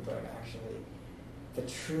view, but actually the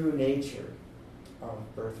true nature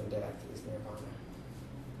of birth and death is nirvana.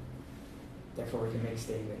 Therefore we can make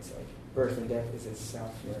statements like birth and death is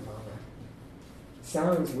itself nirvana.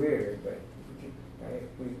 Sounds weird, but we right?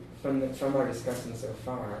 From our discussion so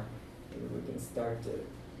far, we can start to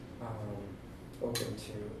open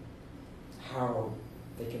to how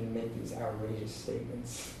they can make these outrageous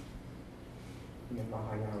statements.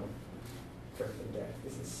 Nirvana, birth and death.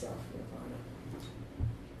 This is self-nirvana.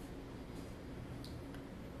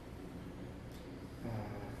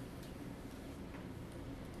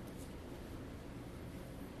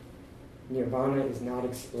 Nirvana is not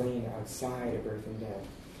explained outside of birth and death.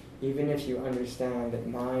 Even if you understand that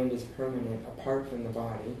mind is permanent apart from the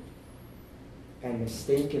body, and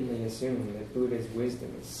mistakenly assume that Buddha's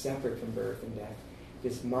wisdom is separate from birth and death,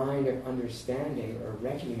 this mind of understanding or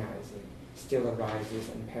recognizing still arises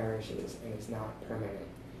and perishes and is not permanent.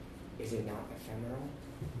 Is it not ephemeral?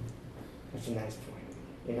 That's a nice point.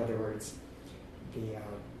 In other words, you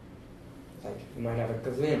might have a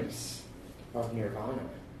glimpse of nirvana.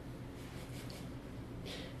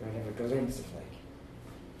 You might have a glimpse of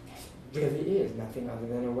really is nothing other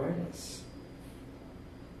than awareness.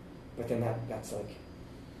 But then that's like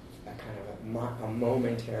a kind of a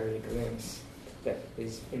momentary glimpse that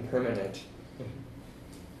is impermanent.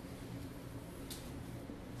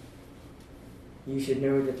 You should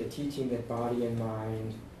know that the teaching that body and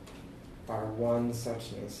mind are one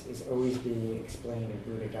suchness is always being explained in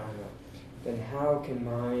Buddha Dharma. Then how can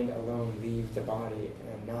mind alone leave the body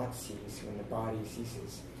and not cease when the body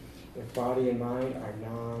ceases? If body and mind are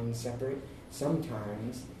non-separate,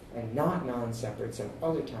 sometimes, and not non-separate some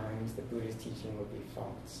other times, the Buddha's teaching will be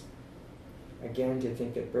false. Again, to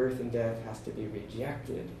think that birth and death has to be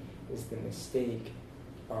rejected is the mistake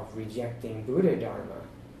of rejecting Buddha Dharma.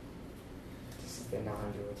 This is the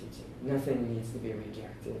non-dual teaching. Nothing needs to be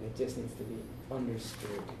rejected, it just needs to be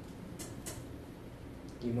understood.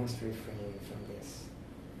 You must refrain from this.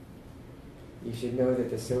 You should know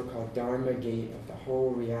that the so-called Dharma gate of the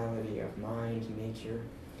whole reality of mind, nature,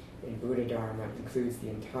 in Buddha Dharma includes the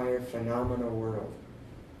entire phenomenal world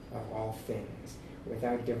of all things,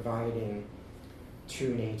 without dividing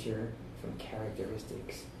true nature from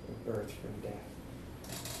characteristics, and birth from death.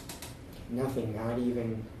 Nothing, not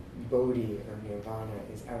even Bodhi or Nirvana,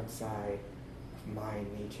 is outside of mind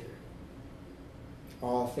nature.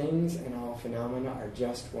 All things and all phenomena are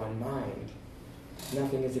just one mind.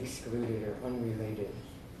 Nothing is excluded or unrelated.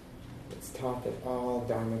 It's taught that all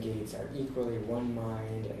Dharma gates are equally one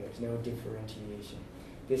mind and there's no differentiation.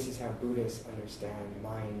 This is how Buddhists understand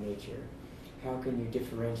mind nature. How can you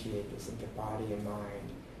differentiate this into body and mind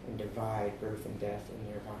and divide birth and death and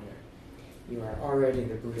nirvana? You are already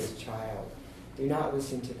the Buddha's child. Do not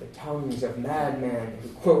listen to the tongues of madmen who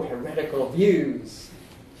quote heretical views.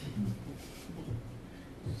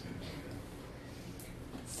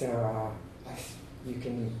 So you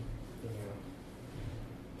can,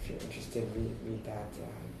 if you're interested, read that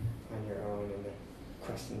on your own in the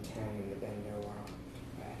Question 10 in the Ben Noah.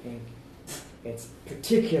 I think it's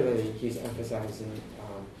particularly, he's emphasizing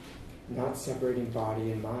not separating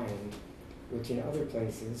body and mind, which in other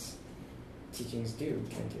places teachings do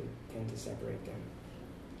tend to separate them.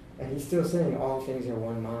 And he's still saying all things are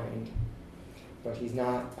one mind, but he's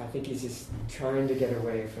not, I think he's just trying to get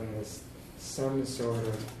away from this some sort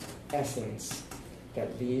of essence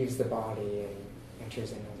that leaves the body and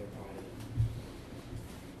enters another body.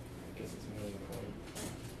 I guess his main point.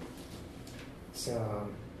 So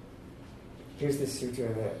here's the sutra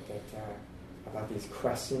that about these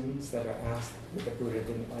questions that are asked that the Buddha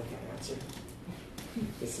didn't like to answer.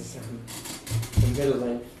 This is the middle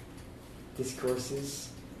length discourses,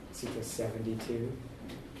 Sutra 72,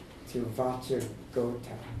 to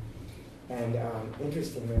Vacchagotta. And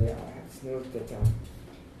interestingly, I have to note that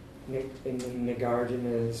in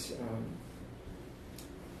Nagarjuna's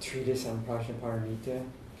treatise on Prajnaparamita,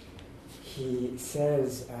 he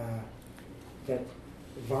says that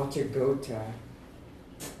Vacchagotta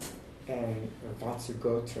or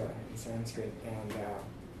Vatsugotra in Sanskrit and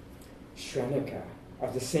Shrenika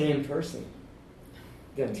are the same person.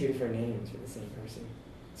 They have two different names for the same person.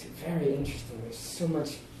 It's very interesting. There's so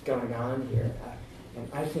much going on here. And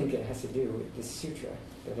I think it has to do with this sutra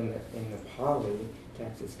that in the Pali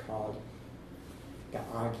text is called the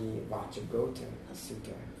Agi Vacchagotta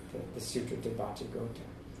Sutta, the Sutra to Vacchagotta.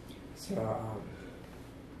 So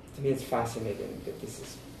to me it's fascinating that this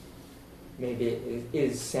is, maybe it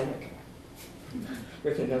is Seneca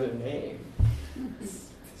with another name.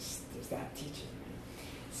 There's that teaching.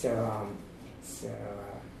 So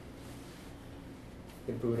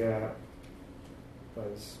the Buddha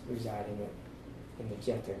was residing in the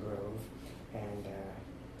Jeta Grove, and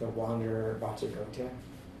the wanderer Vacchagotta,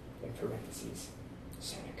 in parentheses,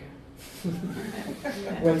 Seneca,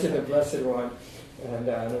 went to the Blessed One, and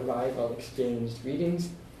on arrival exchanged greetings,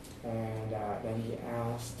 And then he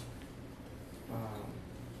asked,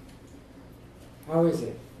 how is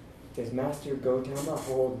it? Does Master Gotama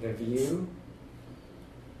hold the view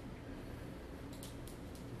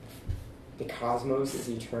the cosmos is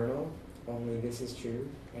eternal, only this is true,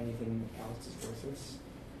 anything else is worthless?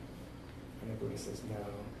 And the Buddha says no.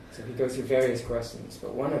 So he goes through various questions,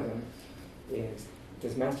 but one of them is,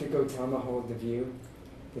 does Master Gotama hold the view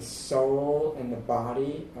the soul and the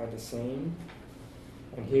body are the same?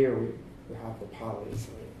 And here we have the Pali. So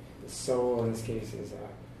the soul in this case is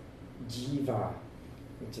jiva,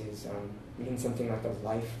 which is means something like the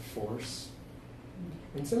life force.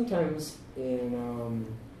 And sometimes in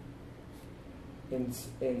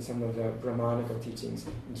some of the Brahmanical teachings,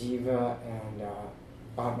 jiva and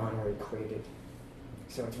Atman are equated.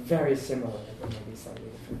 So it's very similar, but maybe slightly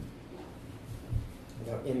different.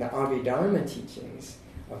 In the Abhidharma teachings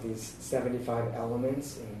of these 75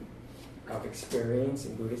 elements of experience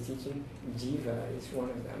in Buddhist teaching, jiva is one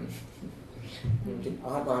of them.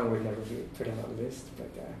 Atman would never be put on that list, but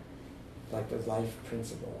like the life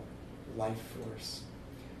principle, life force.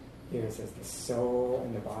 Here it says the soul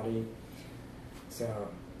and the body. So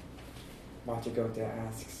Vajragota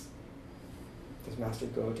asks, does Master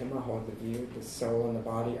Gotama hold the view the soul and the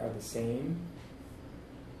body are the same?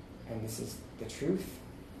 And this is the truth?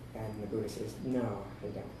 And the Buddha says, no, they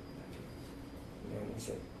don't. And he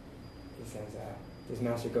says, does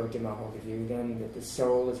Master Gotama hold the view then that the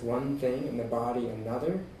soul is one thing and the body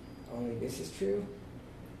another? Only this is true?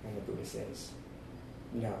 And the Buddha says,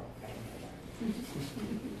 no, I don't know that.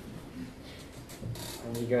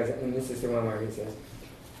 And he goes, and this is the one where he says,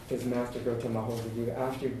 does Master Gotama hold the view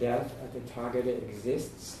after death a Tathagata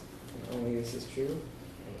exists? And only this is true?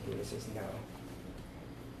 And the Buddha says,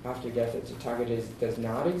 no. After death a Tathagata does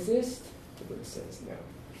not exist? The Buddha says, no.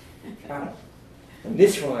 And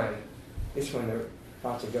this one, the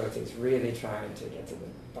Vajragota is really trying to get to the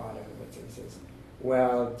bottom of it. So he says,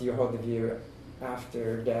 well, do you hold the view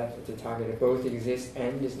after death a Tathagata both exists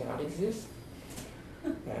and does not exist?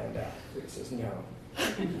 And Buddha says, no.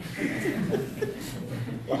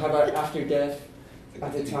 Well, how about after death a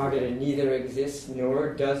Tathagata neither exists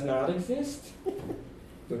nor does not exist?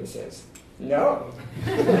 Buddha says, no.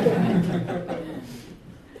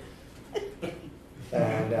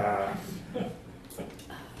 And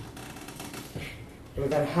well,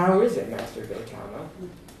 then how is it, Master Gotama,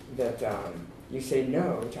 that you say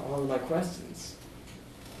no to all of my questions?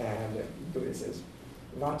 And Buddha says,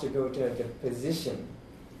 Vajragota, the position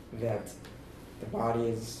that the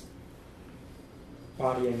body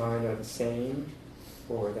and mind are the same,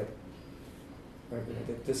 or that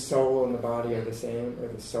the soul and the body are the same, or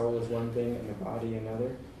the soul is one thing and the body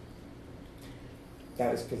another.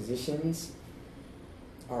 Those positions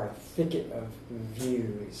are a thicket of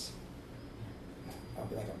views,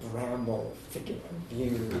 like a bramble thicket of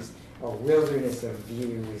views, a wilderness of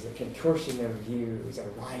views, a contortion of views, a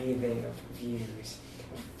writhing of views,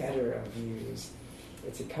 a fetter of views.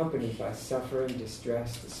 It's accompanied by suffering,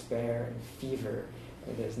 distress, despair, and fever,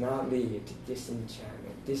 and does not lead to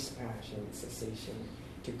disenchantment, dispassion, cessation,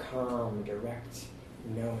 to calm, direct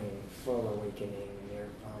knowing, full awakening,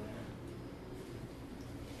 nirvana.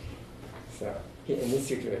 So, in this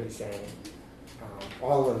sutra he's saying,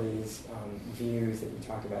 all of these views that you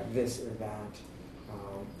talk about, this or that,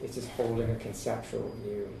 it's just holding a conceptual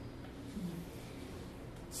view.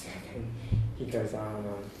 So then he goes on,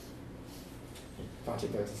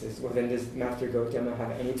 Vajragota says, well then does Master Gotama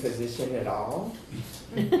have any position at all?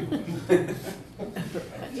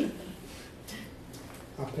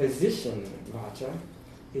 A position, Vacha,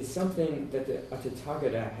 is something that a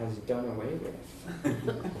Tathagata has done away with.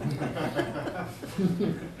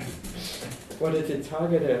 What a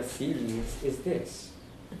Tathagata sees is this.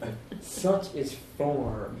 Such is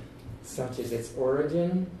form, such is its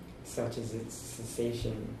origin, such is its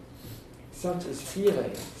cessation. Such is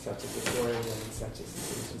feeling, such is its origin, such is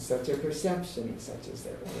cessation. Such a perception, such is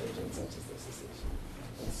their origin, such is their cessation.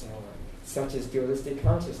 And so on. Such is dualistic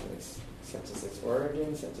consciousness, such is its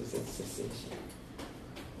origin, such is its cessation.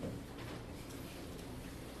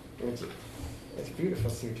 It's a beautiful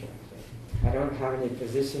sutra. I don't have any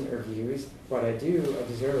position or views, but I do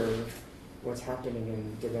observe what's happening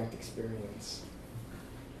in direct experience.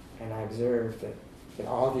 And I observe that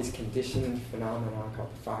all these conditioned phenomena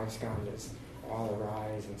called the five skandhas all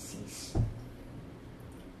arise and cease.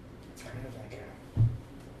 It's kind of like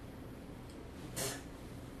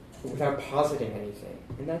without positing anything.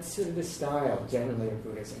 And that's sort of the style generally of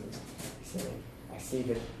Buddhism. Saying, I see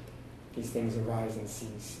that these things arise and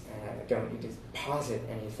cease, and I don't need to posit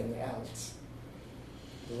anything else.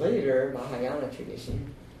 Later, Mahayana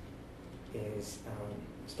tradition is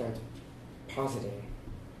start positing.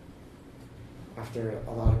 After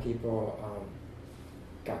a lot of people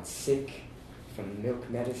got sick from milk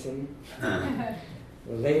medicine,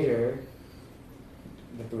 later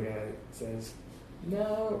the Buddha says,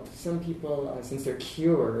 no, some people, since they're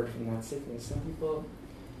cured from that sickness, some people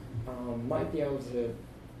might be able to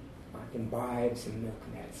imbibe some milk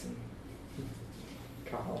medicine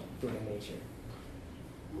called Buddha nature.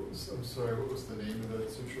 I'm sorry, what was the name of that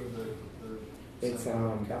sutra? It's the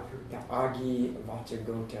Agi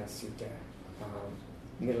Vajragota Sutta.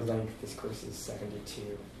 Middle length discourse is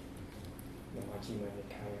 72. The Majjhima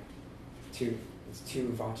Nikaya. It's two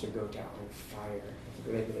Vajragota on fire.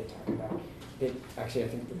 Maybe they talk about it. Actually, I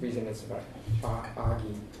think the reason it's about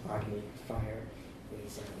Agni, fire,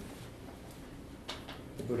 is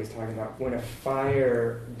the Buddha's talking about when a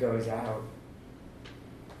fire goes out,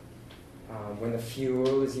 when the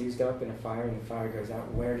fuel is used up in a fire and the fire goes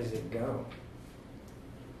out, where does it go?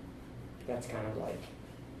 That's kind of like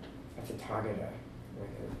a Tathagata,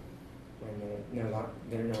 when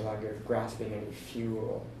they're no longer grasping any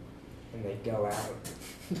fuel and they go out.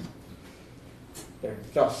 They're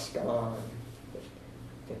thus gone.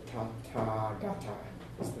 The Tathagata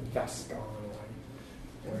is the thus gone one.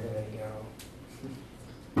 Where do they go?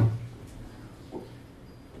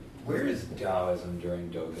 Where is Taoism during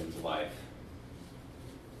Dogen's life?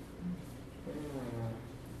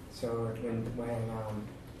 So when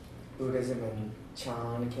Buddhism and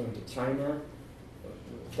Chan came to China,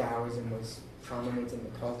 Taoism was prominent in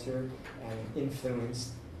the culture and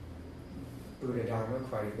influenced Buddha Dharma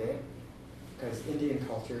quite a bit, because Indian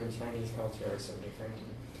culture and Chinese culture are so different.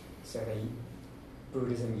 So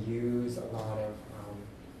Buddhism used a lot of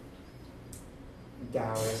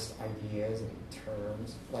Taoist ideas and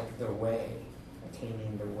terms, like the way,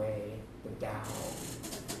 attaining the way, the Tao.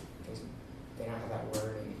 Because they don't have that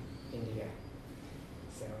word in India.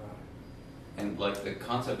 So. And like the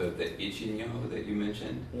concept of the Ichinyo that you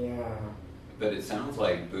mentioned. Yeah. But it sounds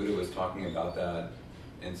like Buddha was talking about that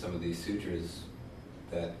in some of these sutras,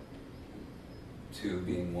 that two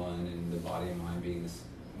being one and the body and mind being this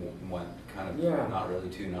one, kind of not really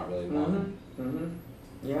two, not really one. Mm-hmm.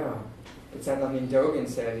 Yeah. Dogen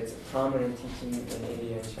said it's a prominent teaching in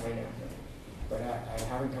India and China, but I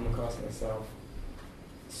haven't come across myself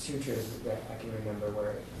sutras that I can remember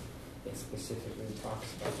where it specifically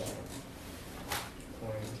talks about that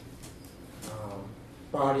point.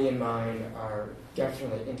 Body and mind are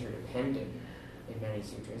definitely interdependent in many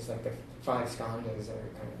sutras. Like the five skandhas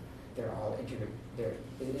they're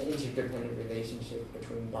an interdependent relationship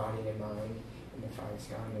between body and mind in the five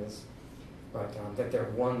skandhas. But that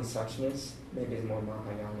they're one suchness maybe is more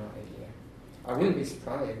Mahayana idea. I wouldn't be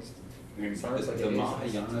surprised. The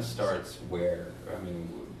Mahayana starts where? I mean,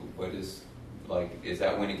 what is, like, is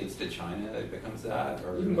that when it gets to China it becomes that?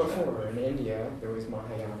 Or even before, in India, there was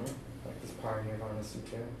Mahayana, like this Parinirvana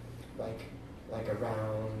Sutra, like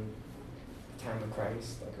around the time of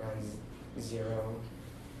Christ, like around 0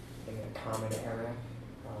 in the Common Era,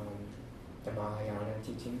 the Mahayana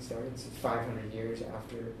teaching started. It's 500 years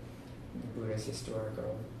after the Buddha's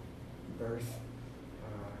historical birth.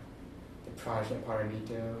 The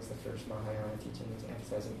Prajnaparamita was the first Mahayana teaching,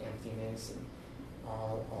 emphasizing emptiness, and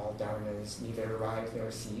all dharmas neither arise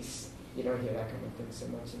nor cease. You don't hear that kind of thing so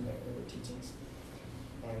much in the early teachings.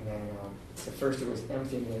 And then, so first it was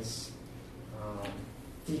emptiness,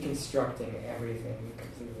 deconstructing everything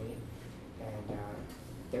completely, and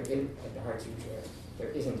there is, like the Heart Sutra, there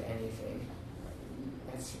isn't anything.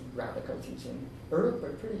 That's radical teaching.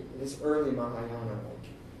 This early Mahayana,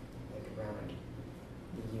 like around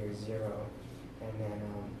the year 0, and then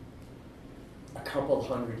a couple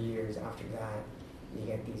hundred years after that, you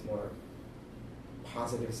get these more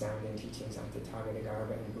positive sounding teachings on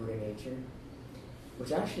Tathagata and Buddha nature,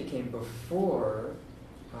 which actually came before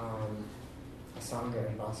Asanga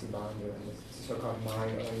and Vasubandhu, and the so-called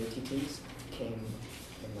mind-only teachings came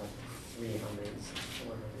in like 300s,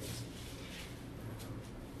 400s.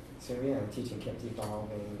 So yeah, the teaching kept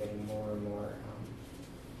evolving, getting more and more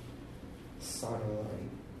subtle and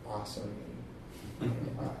awesome and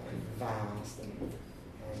vast, and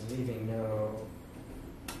leaving no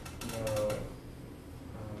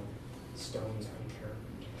stones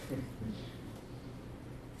unturned.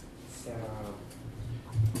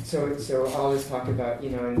 So all this talk about,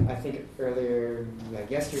 and I think earlier, like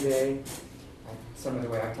yesterday, some of the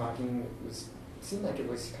way I'm talking seemed like it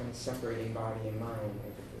was kind of separating body and mind.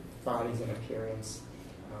 Like the body's an appearance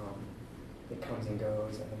that comes and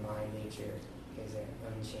goes, and the mind nature is an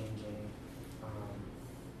unchanging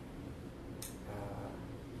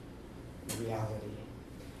reality.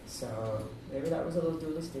 So maybe that was a little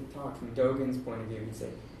dualistic talk. From Dogen's point of view, he'd say,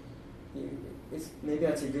 maybe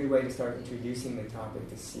that's a good way to start introducing the topic,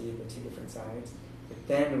 to see the two different sides. But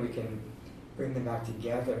then we can bring them back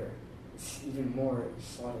together. It's even more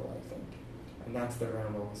subtle, I think. And that's the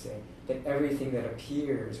realm where we say that everything that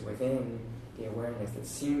appears within the awareness that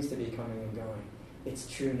seems to be coming and going, its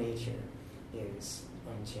true nature is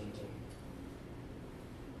unchanging.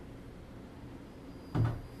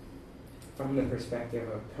 From the perspective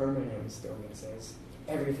of permanence, Dogen says,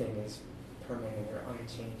 everything is permanent or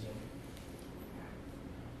unchanging,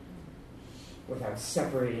 without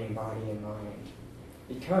separating body and mind.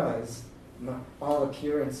 Because all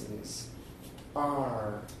appearances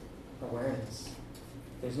are awareness.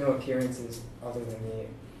 There's no appearances other than the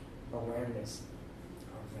awareness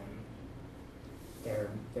of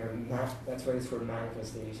them. That's why this word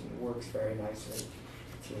manifestation works very nicely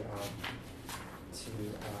to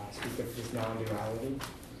speak of this non-duality.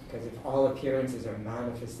 Because if all appearances are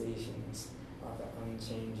manifestations of the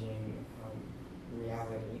unchanging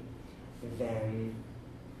reality, then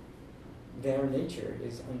their nature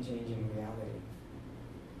is unchanging reality.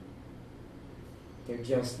 They're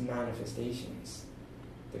just manifestations.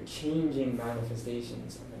 They're changing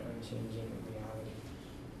manifestations of an unchanging reality.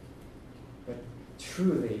 But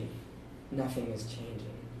truly, nothing is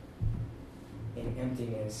changing. In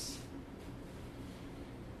emptiness,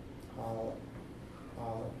 all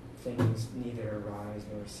things neither arise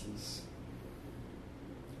nor cease.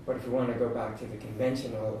 But if we want to go back to the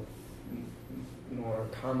conventional, more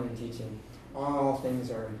common teaching, all things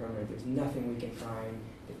are impermanent. There's nothing we can find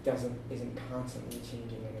that isn't constantly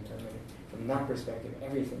changing and impermanent. From that perspective,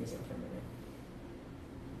 everything is impermanent.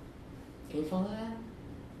 Can you follow that?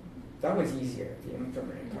 That was easier, the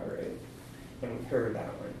impermanent part, right? And we've heard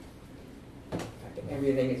that one. The fact that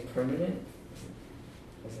everything is permanent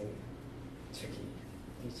is a tricky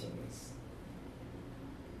teaching.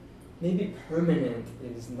 Maybe permanent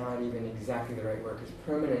is not even exactly the right word, because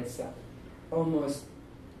permanence almost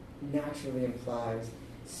naturally implies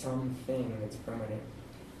something that's permanent.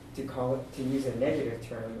 To use a negative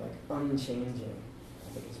term like unchanging,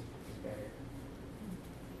 I think is better.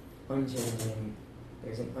 Unchanging,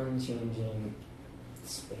 there's an unchanging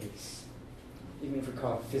space. Even if we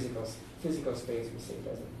call it physical space, we say it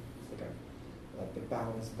doesn't. It's like the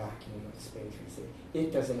balanced vacuum of space, we say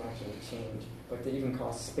it doesn't actually change. But to even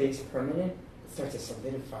call space permanent, it starts to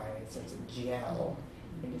solidify, it starts to gel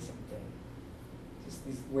into something. Just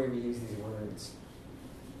the way we use these words.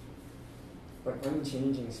 But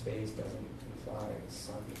unchanging space doesn't imply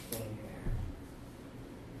something there.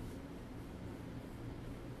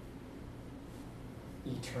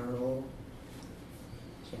 Eternal,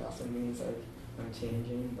 it also means like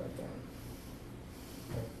unchanging, but the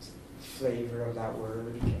flavor of that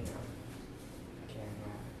word we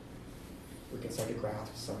can start to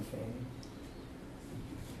grasp something.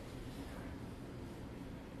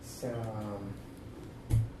 So,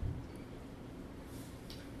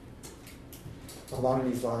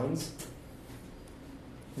 along these lines,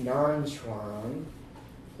 Nan Chuan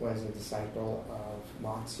was a disciple of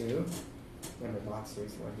Matsu. Remember, Matsu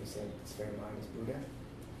is the one who said the spirit mind is Buddha.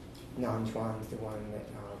 Nan Chuan is the one that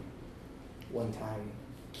one time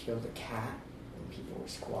killed a cat when people were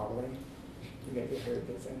squabbling. You maybe heard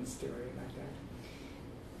this end story about that.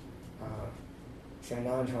 So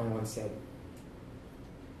Nan Chuan once said,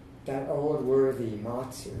 that old worthy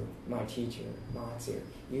Matsu, my teacher, Matsu,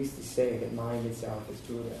 used to say that mind itself is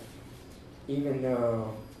Buddha. Even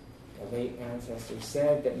though the late ancestor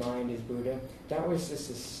said that mind is Buddha, that was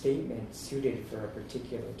just a statement suited for a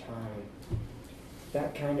particular time.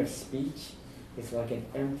 That kind of speech is like an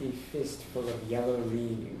empty fist full of yellow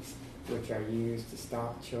leaves, which are used to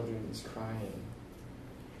stop children's crying.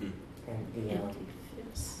 And the empty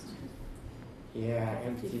fist. Yeah,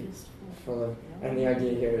 empty full of. And the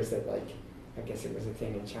idea here is that, like, I guess it was a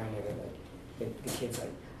thing in China that, like, the kid's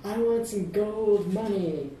like, I want some gold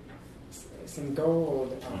money, some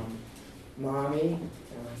gold, mommy.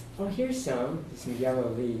 Oh, here's some yellow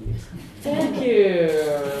leaves. Thank you.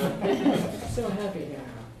 So happy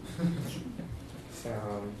now. So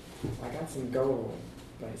I got some gold,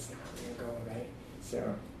 but it's not real gold, right?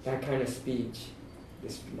 So that kind of speech,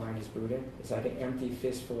 this mind is Buddha, it's like an empty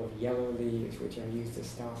fistful of yellow leaves which are used to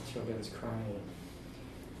stop children's crying.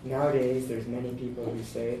 Nowadays, there's many people who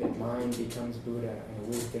say that mind becomes Buddha and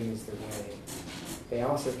wisdom is the way. They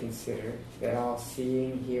also consider that all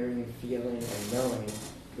seeing, hearing, feeling, and knowing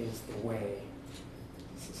is the way.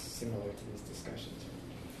 This is similar to these discussions.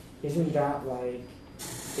 Isn't that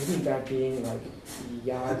being like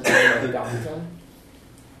Yajnadatha?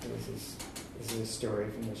 This is a story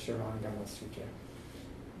from the Shurangama Sutra.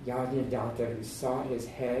 Yajnadatta who sought his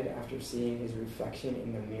head after seeing his reflection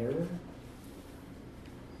in the mirror.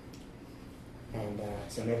 And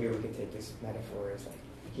so maybe we could take this metaphor as like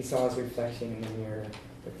he saw his reflection in the mirror,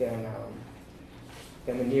 but then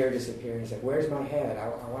the mirror disappeared and he said, "Where's my head? I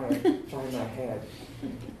want to find my head."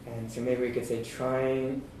 And so maybe we could say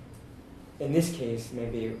trying, in this case,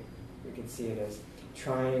 maybe we could see it as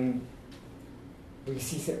trying,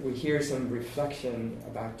 we hear some reflection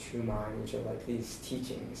about true mind, which are like these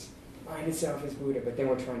teachings. Mind itself is Buddha, but then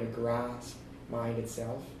we're trying to grasp mind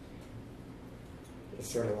itself. It's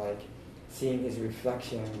sort of like seeing his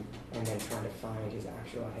reflection and then trying to find his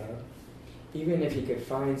actual head. Even if he could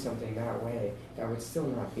find something that way, that would still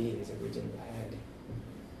not be his original head.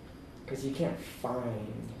 Because you can't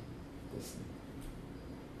find this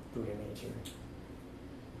Buddha nature.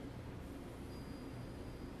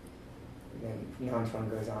 And then Nanchuan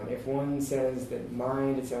goes on, if one says that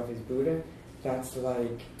mind itself is Buddha, that's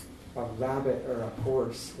like a rabbit or a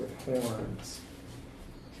horse with horns.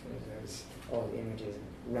 One of those old images.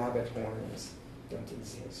 Rabbit horns don't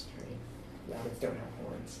exist, right? Rabbits don't have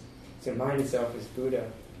horns. So mind itself is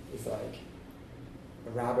Buddha is like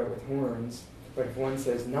a rabbit with horns. But if one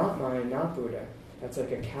says not mind, not Buddha, that's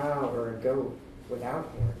like a cow or a goat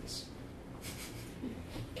without horns.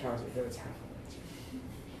 Cows or goats have horns.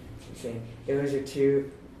 So saying those are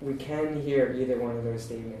two. We can hear either one of those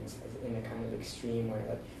statements as in a kind of extreme way,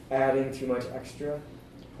 like adding too much extra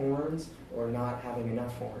horns or not having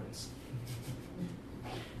enough horns.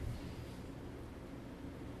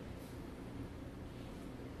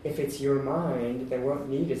 If it's your mind, then what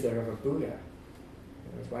need is there of a Buddha? In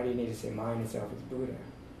other words, why do you need to say mind itself is Buddha?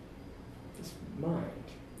 This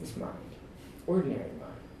mind, ordinary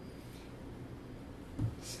mind.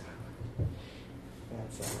 So,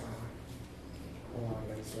 that's along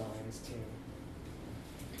those lines too.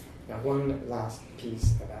 Now one last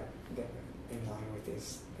piece about that in line with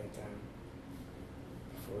this, that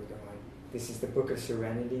before we go on. This is the Book of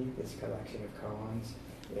Serenity, this collection of koans.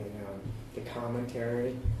 In the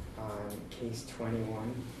commentary on case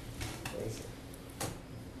 21, which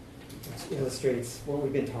illustrates what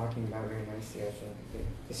we've been talking about very nicely, I think.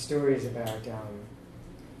 The stories about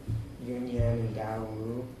Yun Yan and Dao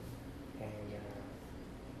Wu, and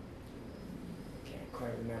I can't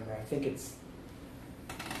quite remember. I think it's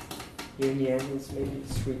Yun Yan is maybe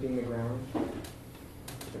sweeping the ground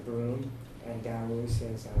with the broom, and Dao Wu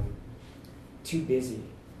says, too busy.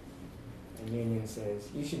 And Yun Yan says,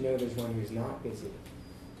 you should know there's one who's not busy.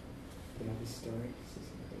 You know this story?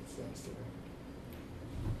 It's that story.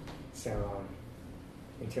 So,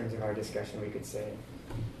 in terms of our discussion, we could say,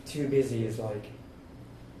 too busy is like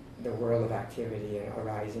the world of activity and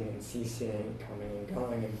arising and ceasing, coming and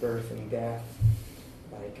going, and birth and death.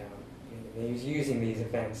 Like, they're using these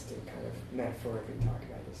events to kind of metaphorically talk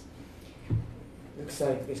about this. Looks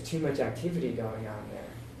like there's too much activity going on there.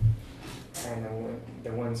 And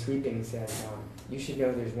the one sweeping says, you should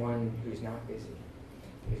know there's one who's not busy.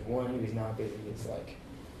 There's one who's not busy. It's like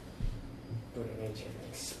Buddha nature,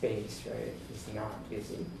 like space, right? It's not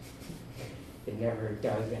busy. It never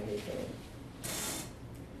does anything.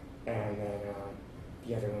 And then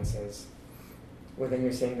the other one says, well, then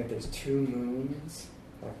you're saying that there's two moons,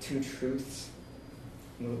 two truths,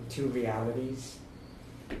 two realities,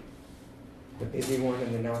 the busy one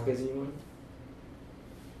and the not busy one.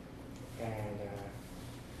 And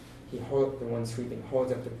the one sweeping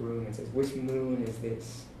holds up the broom and says, which moon is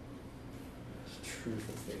this? Which truth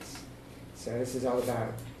is this? So this is all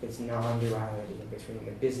about this non-duality between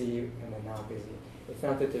the busy and the not busy. It's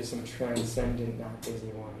not that there's some transcendent not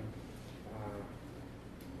busy one.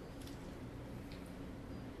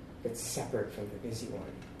 It's separate from the busy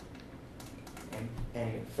one.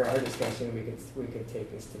 And for our discussion, we could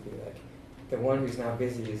take this to be like, the one who's not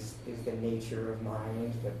busy is the nature of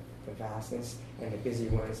mind, the vastness, and the busy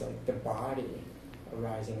one is like the body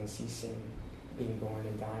arising and ceasing, being born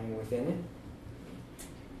and dying within it.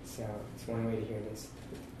 So it's one way to hear this.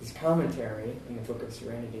 This commentary in the Book of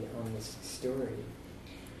Serenity on this story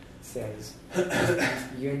says,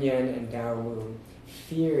 Yun Yan and Dao Wu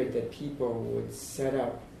feared that people would set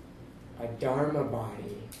up a Dharma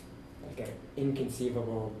body, like an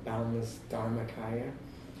inconceivable, boundless Dharmakaya,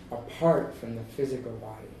 apart from the physical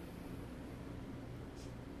body.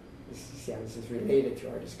 This is related to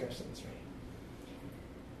our discussions,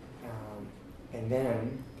 right? And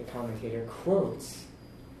then the commentator quotes,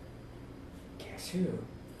 guess who?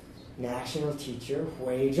 National teacher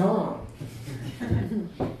Hui Zhang,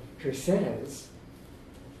 who says,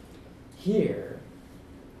 here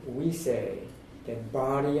we say that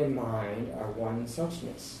body and mind are one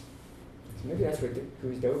suchness. So maybe that's what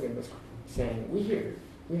Gus Dogen was saying.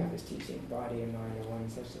 We we have this teaching, body and mind are one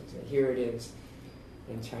substance. And here it is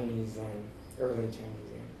in Chinese Zen, early Chinese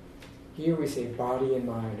Zen. Here we say body and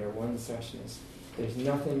mind are one suchness. There's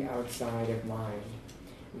nothing outside of mind.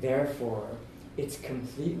 Therefore, it's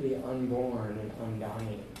completely unborn and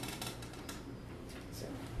undying. So,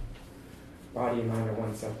 body and mind are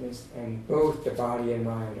one substance, and both the body and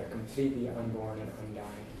mind are completely unborn and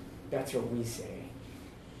undying. That's what we say.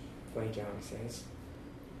 Huizhang says.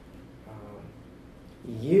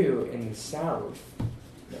 You in the South,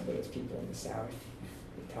 remember those people in the South,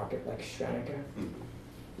 they talk it like Shrenika.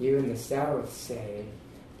 You in the South say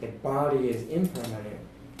that body is impermanent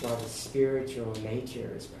while the spiritual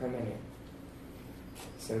nature is permanent.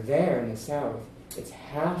 So there in the South, it's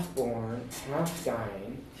half born, half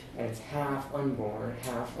dying, and it's half unborn,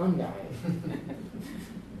 half undying.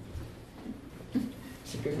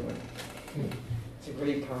 It's a good one. It's a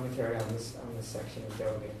great commentary on this section of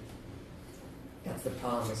Dogen. That's the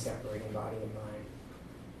problem with separating body and mind.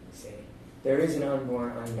 See, there is an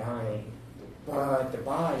unborn, undying, but the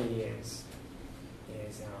body is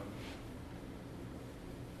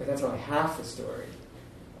but that's only half the story.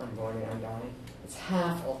 Unborn and undying. It's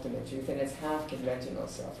half ultimate truth, and it's half conventional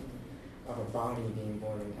self of a body being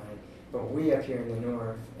born and dying. But we up here in the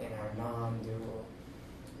North, in our non-dual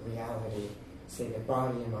reality, say that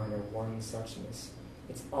body and mind are one suchness.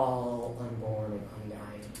 It's all unborn and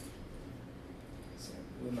undying. So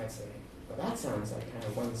we might say, well, that sounds like kind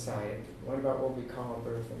of one-sided. What about what we call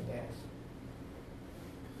birth and death?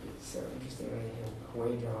 So interestingly,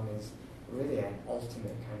 Huizhang is really an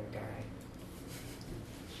ultimate kind of guy.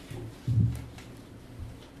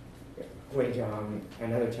 Huizhang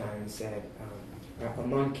another time said, a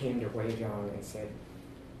monk came to Huizhang and said,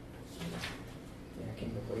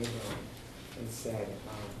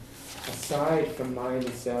 aside from mind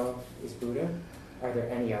itself is Buddha, are there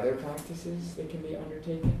any other practices that can be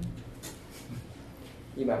undertaken?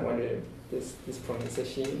 You might wonder if this point is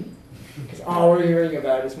Sesshin, because all we're hearing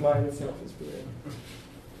about is mind itself is Buddha.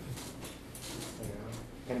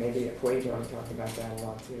 And maybe Huizhang talked about that a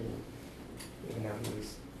lot too, even though he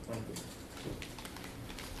was wanting to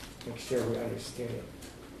make sure we understood it.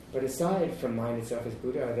 But aside from mind itself as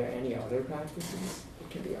Buddha, are there any other practices that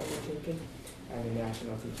can be undertaken? And the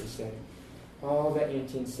national teacher said, all the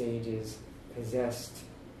ancient sages possessed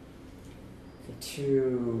the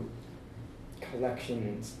two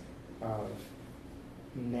collections of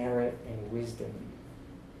merit and wisdom.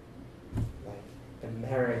 Like the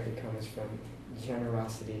merit that comes from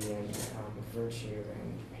generosity and virtue and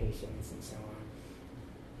patience and so on.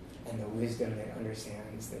 And the wisdom that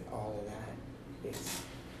understands that all of that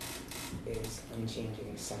is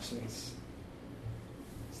unchanging suchness.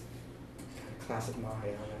 Classic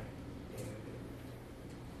Mahayana,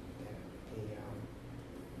 the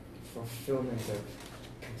fulfillment of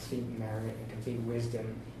complete merit and complete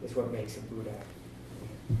wisdom is what makes a Buddha.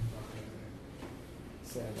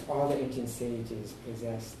 So all the ancient sages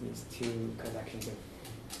possess these two collections of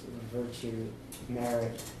virtue,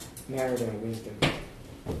 merit and wisdom.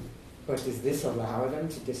 But does this allow them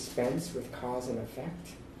to dispense with cause and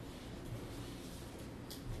effect?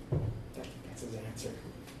 That's his answer.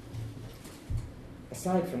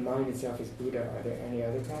 Aside from mind itself as Buddha, are there any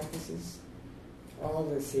other practices? All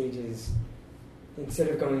the sages, instead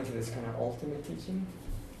of going to this kind of ultimate teaching,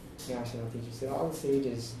 national teacher said, all the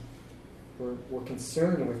sages were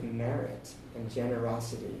concerned with merit and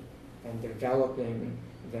generosity and developing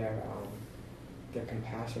their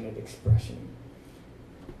compassionate expression,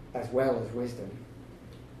 as well as wisdom.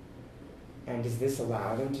 And does this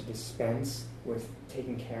allow them to dispense with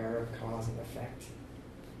taking care of cause and effect?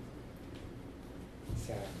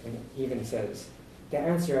 So, and he even says, the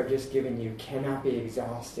answer I've just given you cannot be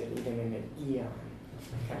exhausted even in an eon.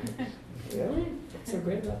 Really? What's so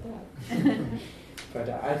great about that? But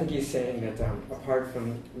I think he's saying that apart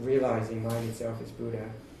from realizing mind itself as Buddha,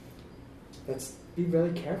 let's be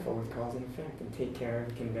really careful with cause and effect and take care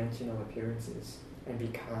of conventional appearances and be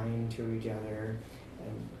kind to each other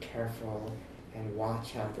and careful and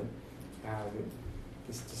watch how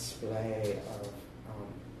this display of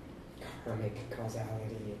karmic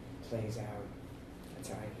causality plays out. That's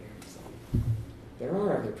how I hear it. So there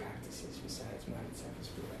are other practices besides mind itself as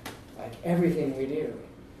Buddha. Like everything we do,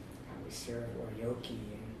 how we serve or yoki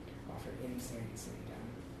and offer incense and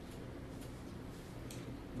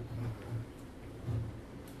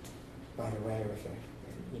by the way, with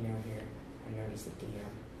here, I noticed that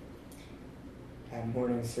at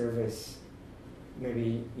morning service,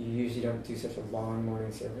 maybe you usually don't do such a long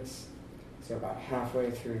morning service. So about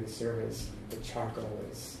halfway through the service, the charcoal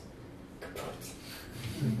is kaput.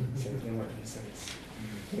 So there's no more incense.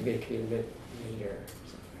 Maybe it could be a bit later or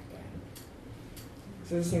something like that.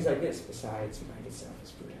 So there's things like this besides mind itself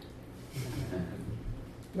as Buddha.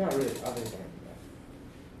 Not really other than that.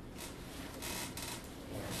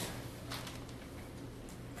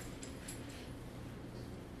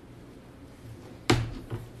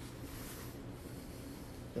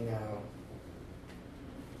 You know,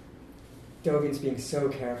 Dogen's being so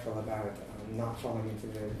careful about not falling into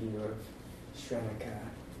the view of Shremaka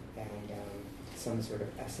and some sort of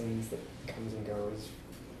essence that comes and goes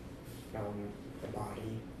from the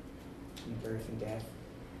body, in birth and death.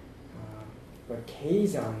 But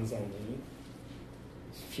Keizan Zenji,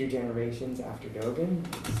 a few generations after Dogen,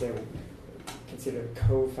 is considered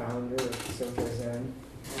co-founder of Soto Zen.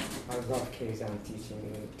 I love Keizan's teaching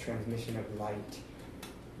in the transmission of light.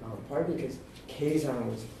 Partly because Keizan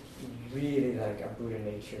was really like a Buddha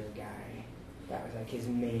nature guy. That was like his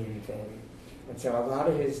main thing. And so a lot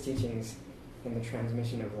of his teachings in the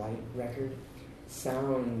transmission of light record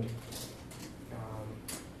sound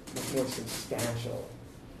much more substantial.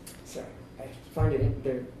 So I find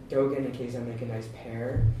Dogen and Keizan make a nice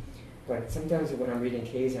pair. But sometimes when I'm reading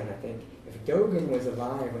Keizan, I think, if Dogen was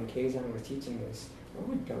alive when Keizan was teaching this, what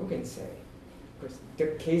would Dogen say? Of course,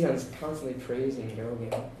 Keizan's constantly praising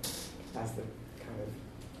Dogen as the kind of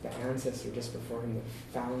the ancestor just before him that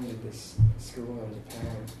founded this school in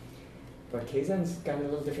Japan. But Keizan's got a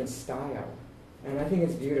little different style. And I think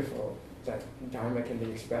it's beautiful that Dharma can be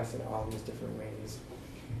expressed in all these different ways.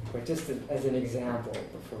 But just as an example,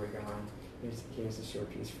 before we go on, here's a short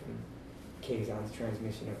piece from Keizan's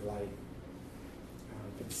Transmission of Light.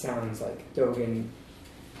 It sounds like Dogen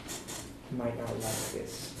might not like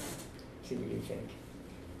this. See what you think.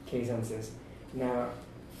 Keizan says, now,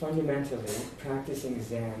 fundamentally, practicing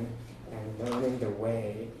Zen and learning the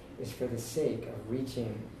way is for the sake of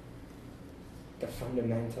reaching the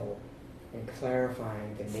fundamental and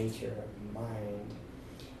clarifying the nature of mind.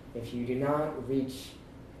 If you do not reach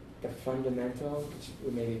the fundamental, which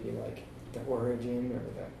would maybe be like the origin or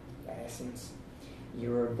the essence,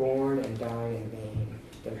 you are born and die in vain,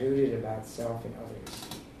 deluded about self and others.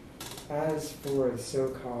 As for the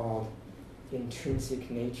so-called intrinsic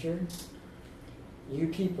nature, you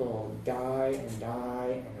people die and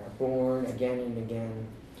are born again and again,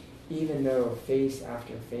 even though face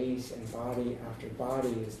after face and body after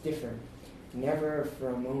body is different. Never for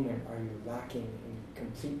a moment are you lacking in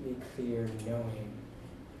completely clear knowing.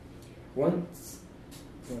 Once,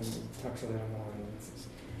 and he talks a little more on this,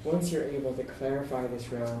 once you're able to clarify this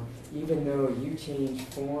realm, even though you change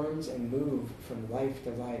forms and move from life to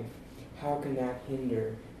life, how can that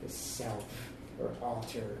hinder the self or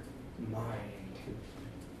alter mind?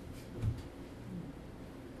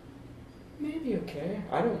 Maybe okay.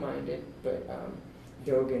 I don't mind it, but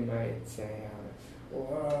Dogen might say,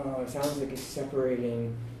 whoa, it sounds like it's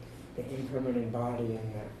separating the impermanent body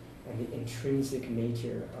and the intrinsic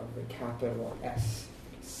nature of the capital S,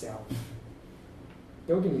 self.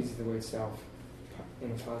 Dogen uses the word self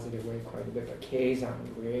in a positive way quite a bit, but Keizan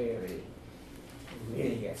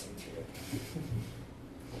really gets into it.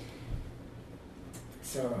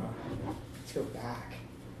 So let's go back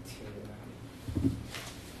to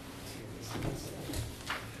this.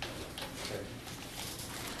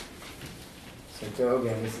 So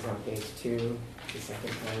Dogen, this is on page 2, the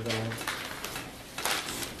second paragraph.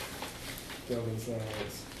 Dogen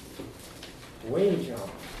says, Weizhong,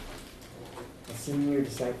 a senior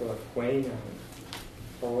disciple of Huineng,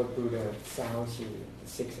 old Buddha Shaoxi, the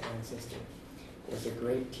sixth ancestor, was a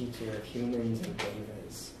great teacher of humans and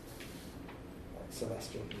devas,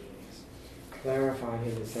 celestial beings. Clarify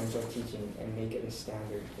his essential teaching and make it a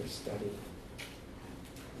standard for study.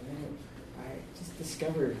 And then I just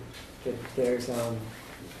discovered that there's a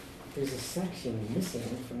section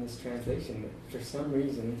missing from this translation that for some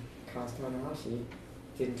reason Kastanahashi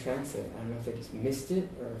didn't translate. I don't know if they just missed it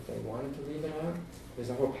or if they wanted to leave it out. There's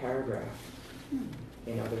a whole paragraph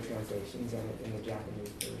in other translations and in the Japanese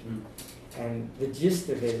version. And the gist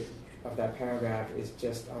of that paragraph is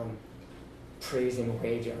just praising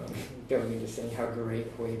Huizhong, Dogen just saying how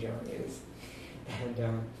great Huizhong is. And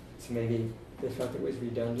so maybe they felt it was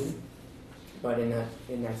redundant. But in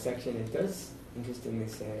that section it does interestingly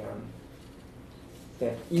say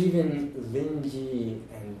that even Linji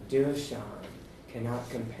and Deshan cannot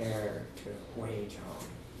compare to Huizhong.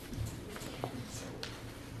 So,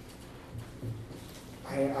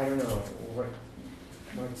 I don't know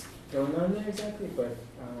what's going on there exactly, but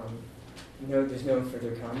no, there's no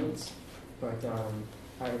further comments. But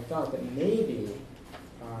I thought that maybe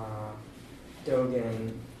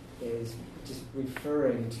Dogen is just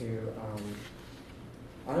referring to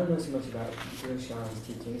I don't know so much about Goshan's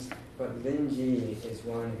teachings, but Linji is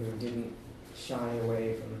one who didn't shy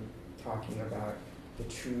away from talking about the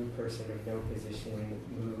true person of no position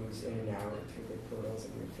moves in and out through the portals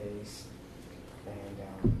of your face, and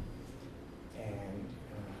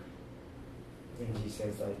Linji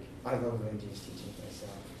says, like, I love Linji's teachings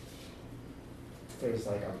myself.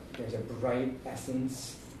 There's a bright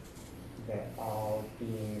essence that all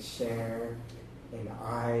beings share. In the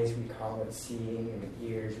eyes we call it seeing, in the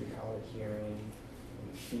ears we call it hearing,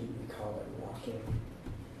 in the feet we call it walking.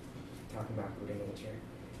 Talking about Buddha nature.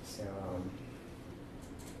 So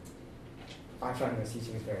I find those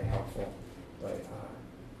teachings very helpful, but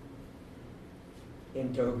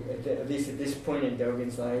in at least at this point in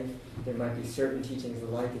Dogen's life, there might be certain teachings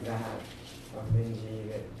like that of Linji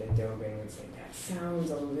that Dogen would say, that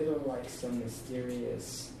sounds a little like some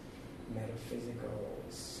mysterious metaphysical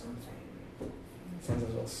something. It sounds a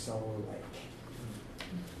little soul-like.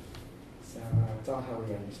 So it's all how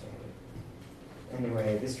we understand it.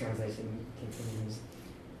 Anyway, this translation continues.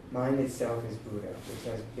 Mind itself is Buddha, which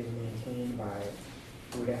has been maintained by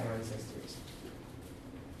Buddha ancestors.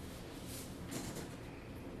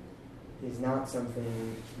 Is not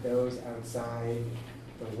something those outside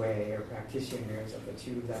the way or practitioners of the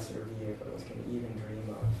two lesser vehicles can even dream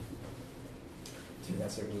of. Two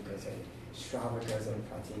lesser vehicles, Shravakas and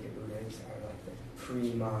Pratika Buddhas are like the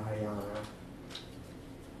pre-Mahayana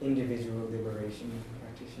individual liberation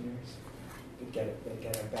practitioners. They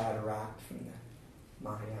get a bad rap from the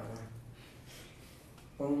Mahayana.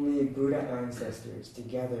 Only Buddha ancestors,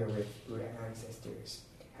 together with Buddha ancestors,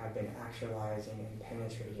 have been actualizing and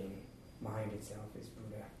penetrating mind itself as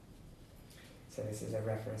Buddha. So this is a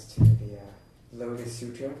reference to the Lotus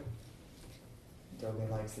Sutra. Dogen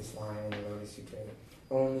likes this line in the Lotus Sutra.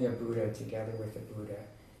 Only a Buddha together with a Buddha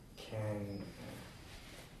can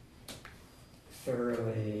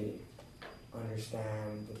thoroughly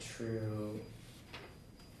understand the true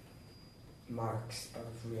marks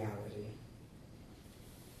of reality.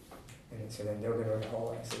 And so then Dogen wrote a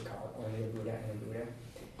whole essay called Only a Buddha and a Buddha,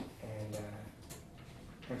 and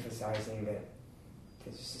emphasizing that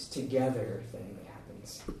there's this together thing that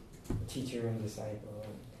happens, teacher and disciple,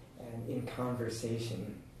 and in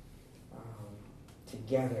conversation,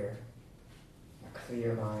 together, a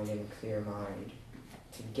clear mind and a clear mind,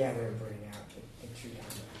 together bring out the true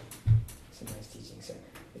Dhamma. It's a nice teaching. So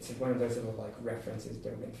it's one of those little like references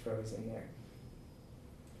Dogen throws in there.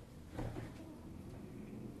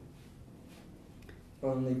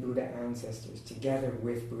 Only Buddha ancestors, together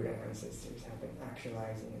with Buddha ancestors, have been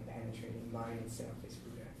actualizing and penetrating mind itself as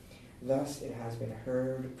Buddha. Thus it has been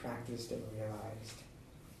heard, practiced, and realized.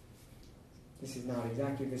 This is not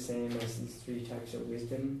exactly the same as these three types of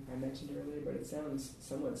wisdom I mentioned earlier, but it sounds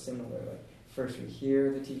somewhat similar. Like first we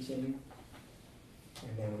hear the teaching,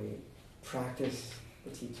 and then we practice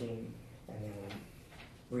the teaching, and then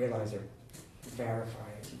we realize or verify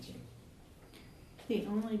a teaching. The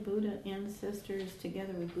only Buddha ancestors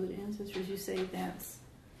together with Buddha ancestors, you say that's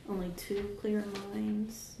only two clear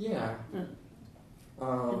minds? Yeah. In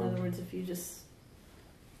other words, if you just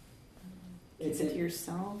keep it to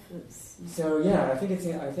yourself, it's... So yeah, I think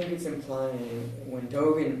it's implying when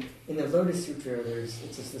Dogen in the Lotus Sutra, it's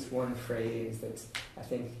just this one phrase that's, I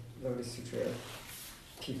think Lotus Sutra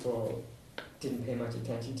people didn't pay much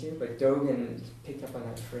attention to, but Dogen picked up on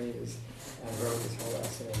that phrase and wrote this whole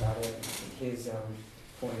essay about it. His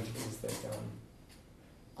point is that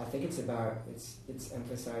I think it's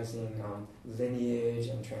emphasizing lineage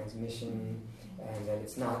and transmission, and that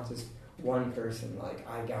it's not just one person like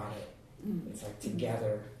I got it. It's like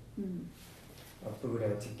together, a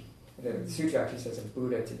Buddha. The sutra actually says a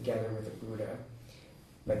Buddha together with a Buddha,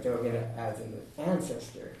 but Dogen adds in the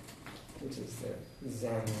ancestor, which is the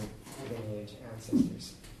Zen lineage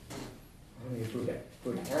ancestors. Only Buddha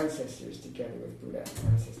ancestors together with Buddha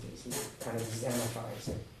ancestors. He kind of Zenifies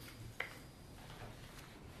it.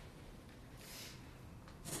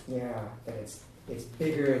 Yeah, that it's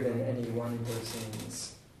bigger than any one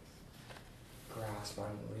person's grasp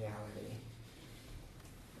on reality.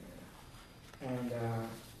 And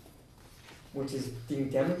which is being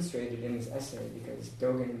demonstrated in this essay because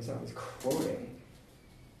Dogen himself is quoting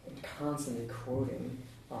and constantly quoting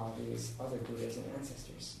all these other Buddhas and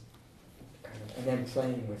ancestors. And then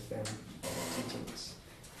playing with them teachings,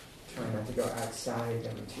 trying not to go outside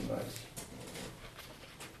them too much,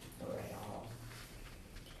 or at all.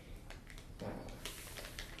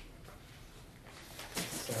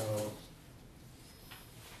 So,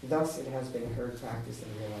 thus it has been heard, practiced,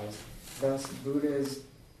 and realized. Thus Buddha's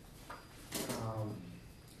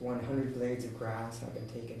 100 blades of grass have been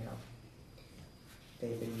taken out.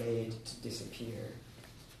 They've been made to disappear.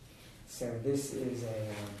 So this is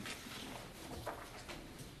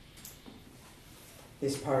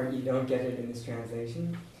this part you don't get it in this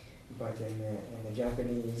translation, but in the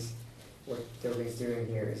Japanese, what Dogen's doing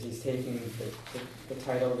here is he's taking the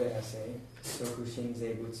title of the essay, Soku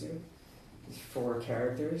Shinzei Butsu, these 4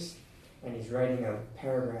 characters, and he's writing a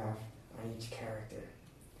paragraph on each character.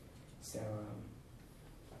 So,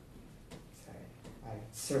 I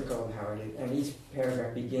circled how it is, and each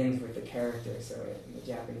paragraph begins with the character, so in the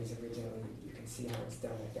Japanese original, you can see how it's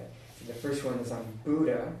done like that. So the first one is on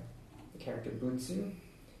Buddha, the character Butsu.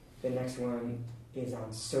 The next one is on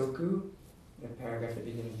Soku, the paragraph that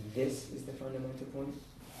begins, this is the fundamental point.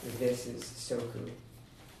 This is Soku.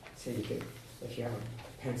 So you could, if you have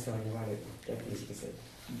a pencil and you want to get these, you can say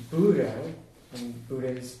Buddha, and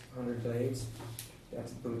Buddha's 100 blades,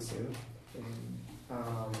 that's Butsu. And,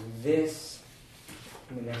 this,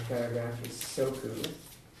 in the next paragraph, is Soku.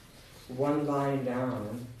 One line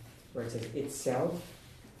down, where it says itself,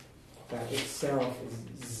 that itself is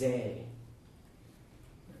Zei.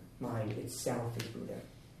 Mind itself is Buddha.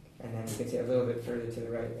 And then you can see a little bit further to the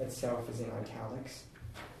right, itself is in italics.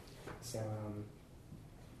 So,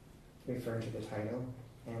 referring to the title.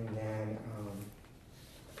 And then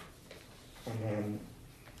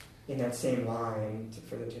in that same line,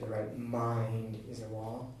 further to the right, mind is a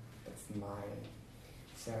wall. That's the mind.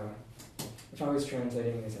 So, if I was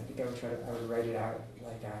translating this, I think I would write it out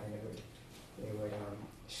like that, and it would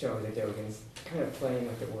show the Dogen's kind of playing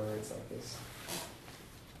with the words like this.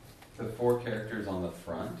 The 4 characters on the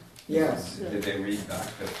front. Yes. Did they read back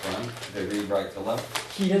to front? Did they read right to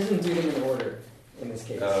left? He doesn't do them in order in this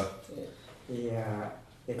case.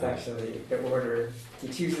 It's actually the order. He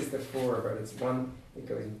chooses the 4, but it's one. It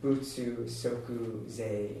goes Butsu, Soku,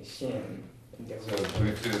 Zei, Shin. So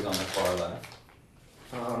Butsu is on the far left.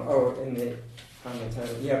 On the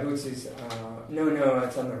title. Yeah, Butsu's. No,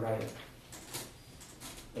 it's on the right.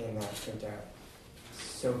 In that printout.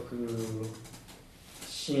 Soku.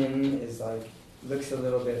 Shin is looks a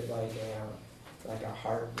little bit like a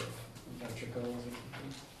heart with ventricles or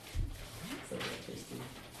something. It's a little twisty.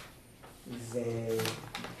 Zei,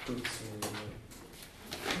 Butsu.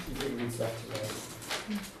 It reads left to right.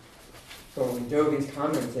 So when Dogen's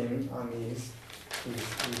commenting on these, he's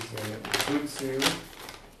doing Butsu,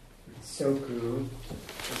 Soku,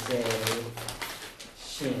 Zei,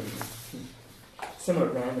 Shin.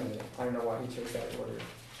 Somewhat randomly. I don't know why he chose that order.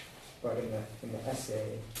 But in the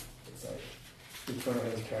essay, it's like each one of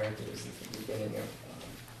those characters is the beginning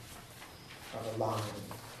of a line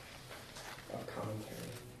of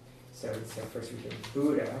commentary. So first we get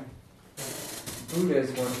Buddha.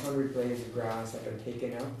 Buddha's 100 blades of grass have been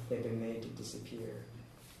taken up, they've been made to disappear.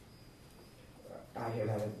 I hear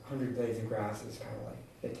that 100 blades of grass is kind of like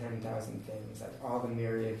the 10,000 things, like all the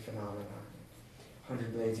myriad phenomena.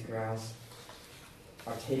 100 blades of grass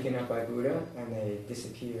are taken up by Buddha and they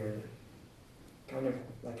disappear, kind of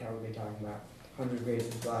like how we've been talking about. 100 blades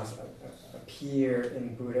of grass appear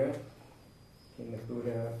in Buddha, in the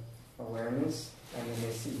Buddha awareness, and then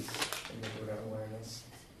they cease in the Buddha awareness.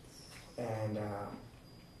 And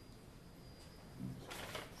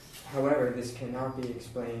however, this cannot be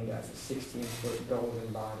explained as a 16-foot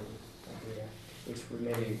golden body of Buddha, which we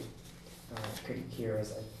maybe could hear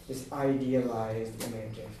as this idealized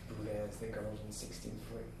image of Buddha as the golden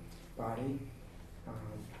 16-foot body.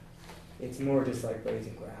 It's more just like blades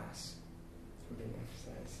of grass, being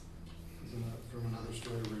emphasized. Isn't that from another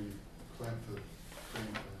story where you plant the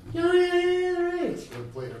right. a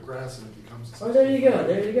blade of grass and it becomes a there you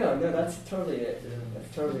go. No, that's totally it. Yeah.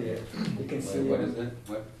 That's totally it. You can see. What is it?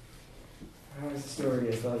 What? The story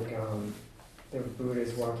is like the Buddha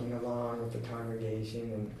is walking along with the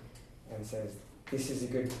congregation and says, "This is a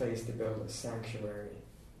good place to build a sanctuary."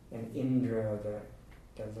 And Indra, the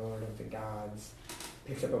lord of the gods,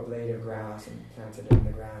 picks up a blade of grass and plants it in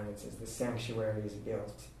the ground and says, "The sanctuary is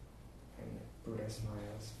built." And the Buddha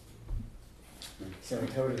smiles. So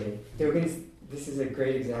totally, this is a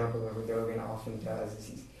great example of what Dogen often does.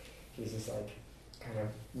 Is he's just like kind of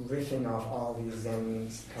riffing off all these Zen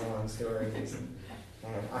koan stories, and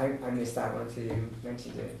I missed that one too. You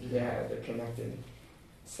mentioned it. Yeah, they're connected.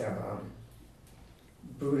 So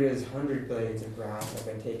Buddha's 100 blades of grass have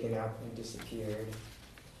been taken up and disappeared,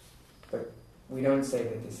 but we don't say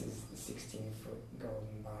that this is the 16-foot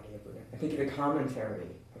golden body of Buddha. I think the commentary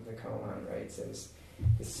of the koan, right, says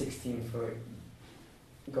the 16-foot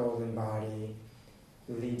golden body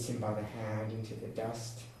leads him by the hand into the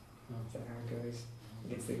dust. Is that how it goes?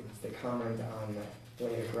 It's the comment on the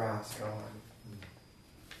blade of grass koan.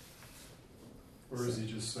 Or is he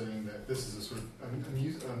just saying that this is a sort of, I'm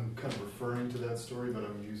kind of referring to that story, but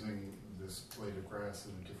I'm using the this blade of grass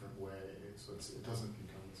in a different way, so it doesn't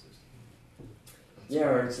become the 16. Yeah,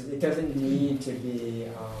 or it doesn't need to be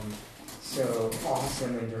so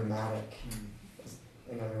awesome and dramatic.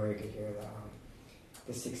 Another way you could hear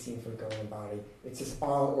the 16-foot golden body. It's just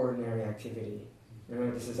all ordinary activity.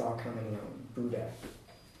 Remember, this is all coming out Buddha.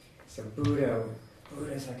 So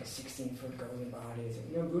Buddha's like a 16-foot golden body.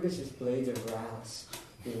 Buddha's just blades of grass.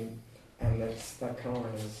 And that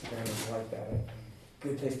koan is very much like that. A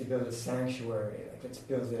good place to build a sanctuary. Like, let's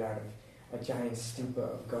build it out of a giant stupa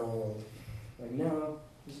of gold. Like, no,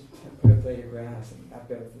 you just put a blade of grass and that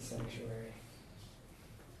builds the sanctuary.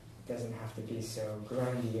 It doesn't have to be so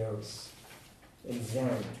grandiose. In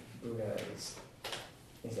Zen, Buddha is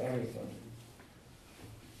everything.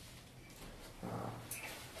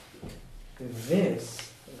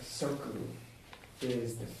 This, soku,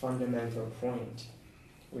 is the fundamental point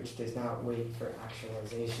which does not wait for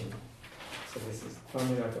actualization. So this is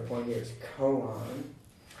fundamental point here is koan,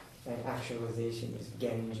 and actualization is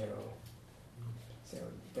genjo. So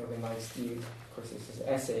Dogen likes to, of course, this is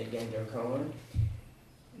essay, Genjo Koan,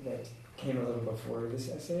 that came a little before this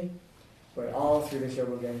essay, but all through the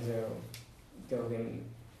Shobogenzo, Dogen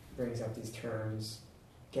brings up these terms,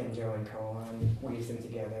 Genjo and Koan, weaves them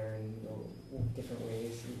together in different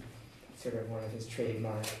ways. It's sort of one of his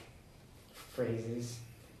trademark phrases.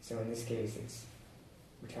 So in this case,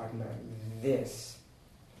 we're talking about this.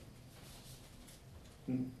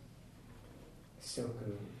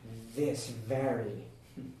 Soku, this very,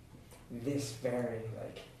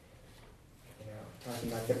 like,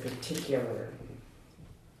 talking about the particular,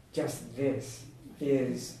 just this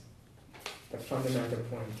is the fundamental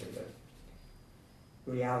point of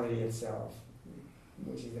the reality itself,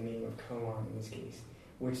 which is the meaning of koan in this case,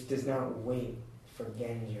 which does not wait for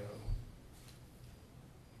genjo.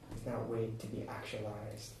 Does not wait to be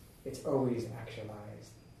actualized. It's always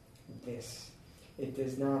actualized. This. It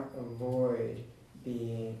does not avoid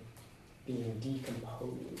being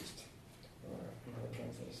decomposed, or another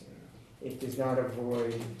translation. It does not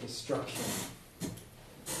avoid destruction.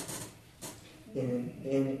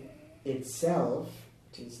 In itself,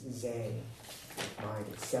 which is Ze, mind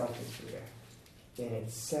itself is Buddha. In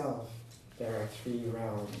itself, there are three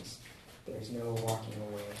realms. There's no walking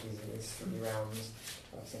away. These are the three realms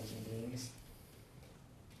of sentient beings.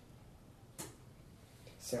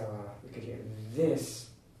 So we could hear this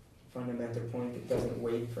fundamental point that doesn't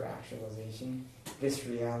wait for actualization. This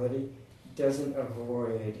reality doesn't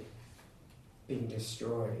avoid being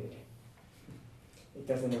destroyed. It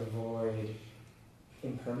doesn't avoid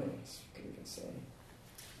impermanence, you could even say.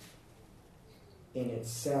 In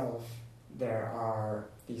itself, there are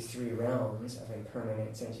these three realms of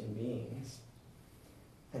impermanent sentient beings,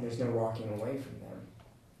 and there's no walking away from them.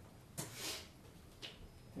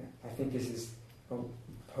 Yeah, I think this is a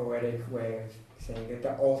poetic way of saying that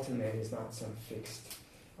the ultimate is not some fixed,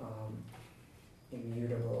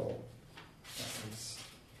 immutable essence.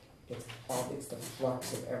 It's the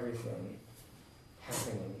flux of everything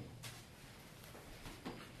happening.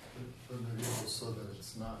 But maybe also that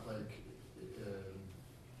it's not like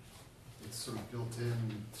it's sort of built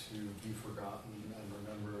in to be forgotten and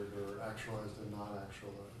remembered, or actualized and not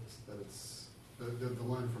actualized. That it's the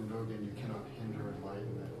line from Dogen, "You cannot hinder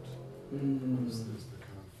enlightenment." Is the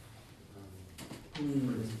kind of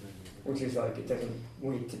phrase thing. Which is like, it doesn't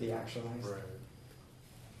wait to be actualized. Right.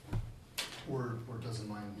 Or doesn't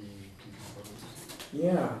mind being decomposed.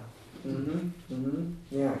 Yeah.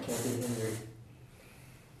 Yeah, it can't be hindered.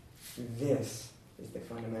 This is the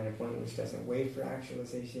fundamental point which doesn't wait for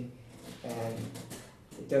actualization, and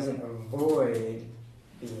it doesn't avoid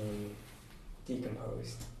being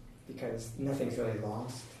decomposed, because nothing's really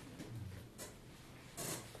lost.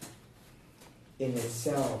 In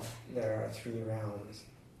itself, there are three realms.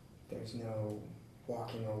 There's no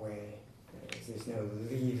walking away. There's no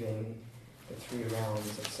leaving the three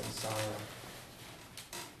realms of samsara.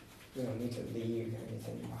 You don't need to leave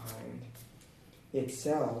anything behind.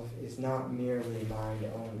 Itself is not merely mind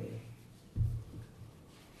only.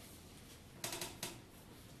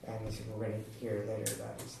 And this is what we're going to hear later,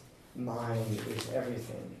 that is, mind is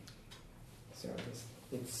everything. So this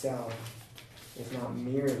itself is not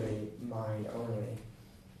merely mind only.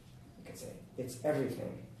 You could say it's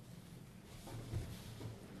everything.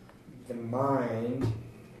 The mind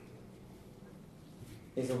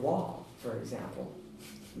is a wall, for example.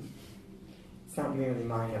 It's not merely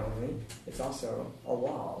mind only, it's also a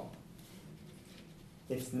wall.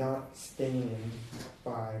 It's not stained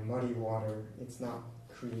by muddy water, it's not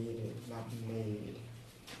created, not made.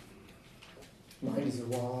 Mind is a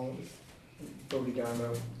wall.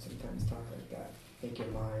 Bodhidharma sometimes talk like that. Make your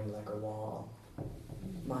mind like a wall.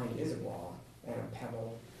 mind is a wall and a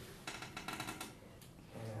pebble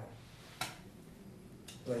and a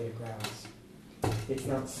blade of grass. It's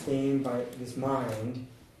not stained by this mind.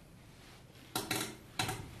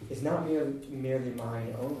 It's not merely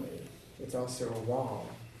mind only. It's also a wall.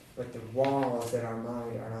 But the walls that are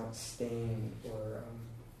mind are not stained or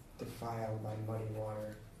defiled by muddy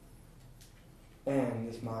water. And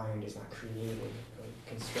this mind is not created or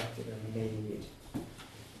constructed or made.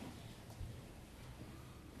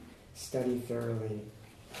 Study thoroughly.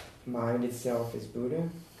 Mind itself is Buddha.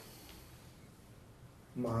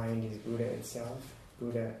 Mind is Buddha itself.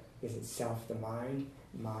 Buddha is itself the mind.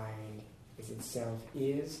 Mind is itself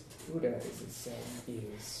is. Buddha is itself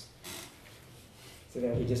is. So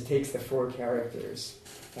that he just takes the 4 characters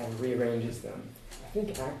and rearranges them. I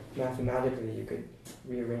think mathematically you could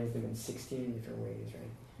rearrange them in 16 different ways,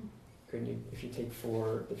 right? Couldn't you? If you take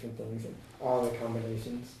 4 different things and all the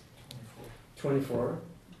combinations. 24.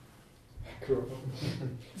 Cool.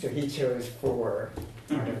 So he chose 4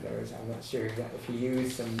 out of those. I'm not sure exactly if he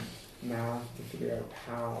used some math to figure out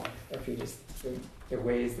how, or if he just, the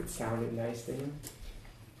ways that sounded nice to him.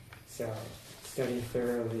 So, study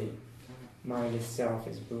thoroughly. Mind itself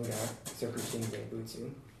is Buddha, Soku Shinzei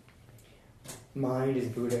Butsu. Mind is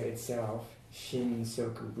Buddha itself, Shin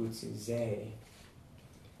Soku Butsu Zei.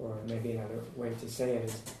 Or maybe another way to say it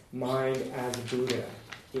is, mind as Buddha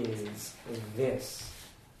is this.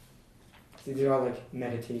 So these are all like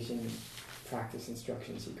meditation practice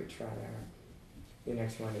instructions you could try out. The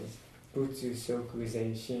next one is Butsu Soku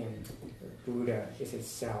Zei Shin. Buddha is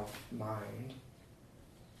itself mind.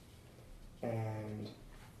 And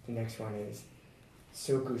the next one is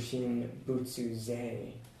Sokushin Butsu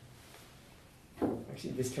Zei.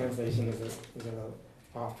 Actually, this translation is a little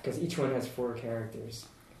off because each one has 4 characters.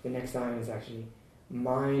 The next line is actually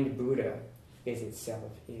mind Buddha is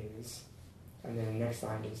itself is. And then the next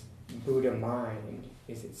line is Buddha mind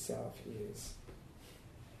is itself is.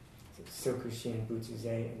 So, Sokushin Butsu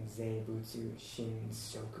Zei and Zei Butsu Shin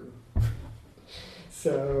Soku.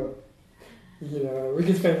 So, we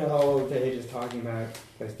could spend the whole day just talking about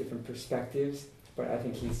those different perspectives, but I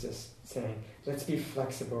think he's just saying, let's be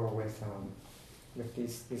flexible with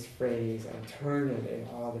this phrase and turn it in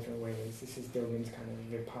all different ways. This is Dogen's kind of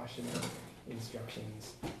Vipassana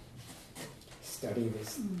instructions. Study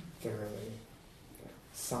this thoroughly.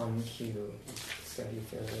 San-kyu, study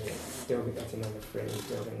thoroughly. Dogen, that's another phrase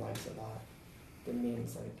Dogen likes a lot. That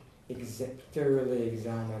means thoroughly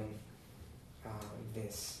examine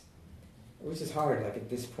this. Which is hard, at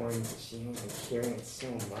this point in Shin, hearing it so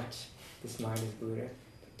much, this mind is Buddha.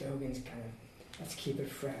 But Dogen's kind of, let's keep it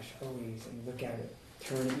fresh always and look at it.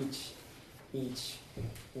 Turn each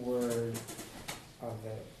word of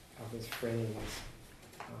this phrase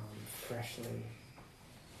freshly.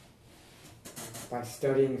 By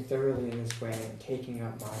studying thoroughly in this way and taking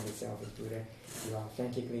up mind itself as Buddha, you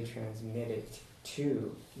authentically transmit it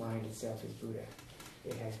to mind itself as Buddha.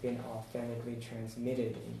 It has been authentically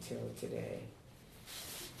transmitted until today.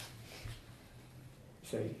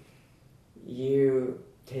 So you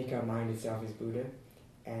take up mind itself as Buddha,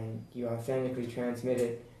 and you authentically transmit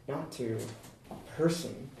it not to a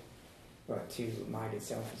person, but to mind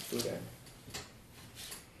itself as Buddha.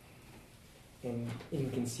 In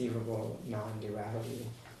inconceivable non-duality.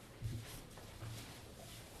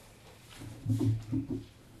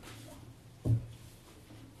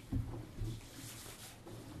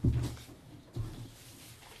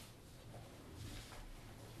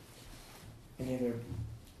 Any other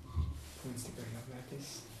points to bring up about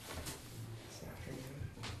this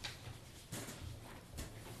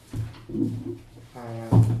afternoon?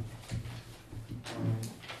 I'm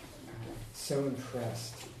so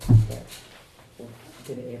impressed that we've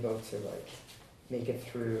been able to make it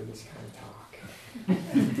through this kind of talk.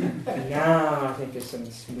 And now I think there's some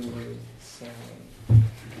smooth sound.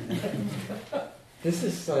 This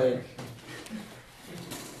is oh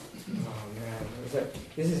man,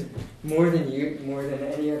 this is more than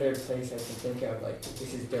any other place I can think of.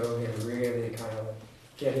 This is Dogen really kind of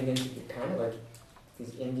getting into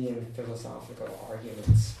these Indian philosophical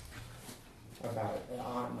arguments about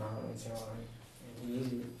Atma and so on. And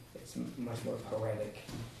usually it's much more poetic.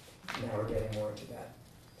 Now we're getting more into that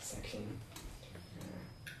section.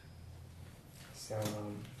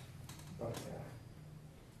 I'm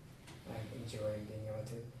enjoying being able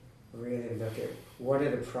to really look at what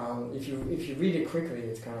are the problems. If you read it quickly,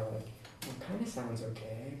 it's kind of well, it kind of sounds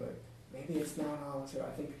okay, but maybe it's not all. So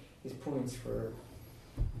I think his points were,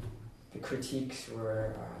 the critiques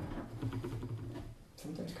were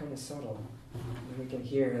sometimes kind of subtle. And we can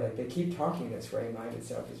hear, they keep talking this way, mind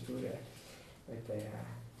itself is Buddha.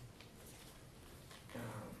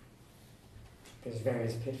 there's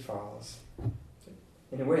various pitfalls.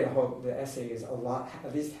 In a way, the essay is a lot.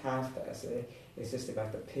 At least half the essay is just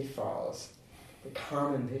about the pitfalls, the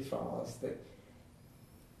common pitfalls that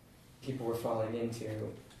people were falling into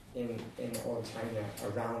in old China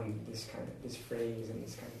around this phrase and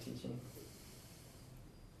this kind of teaching.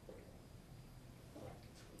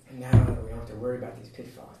 And now that we don't have to worry about these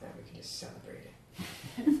pitfalls, now we can just celebrate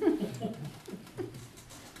it.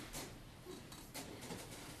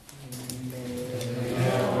 Amen.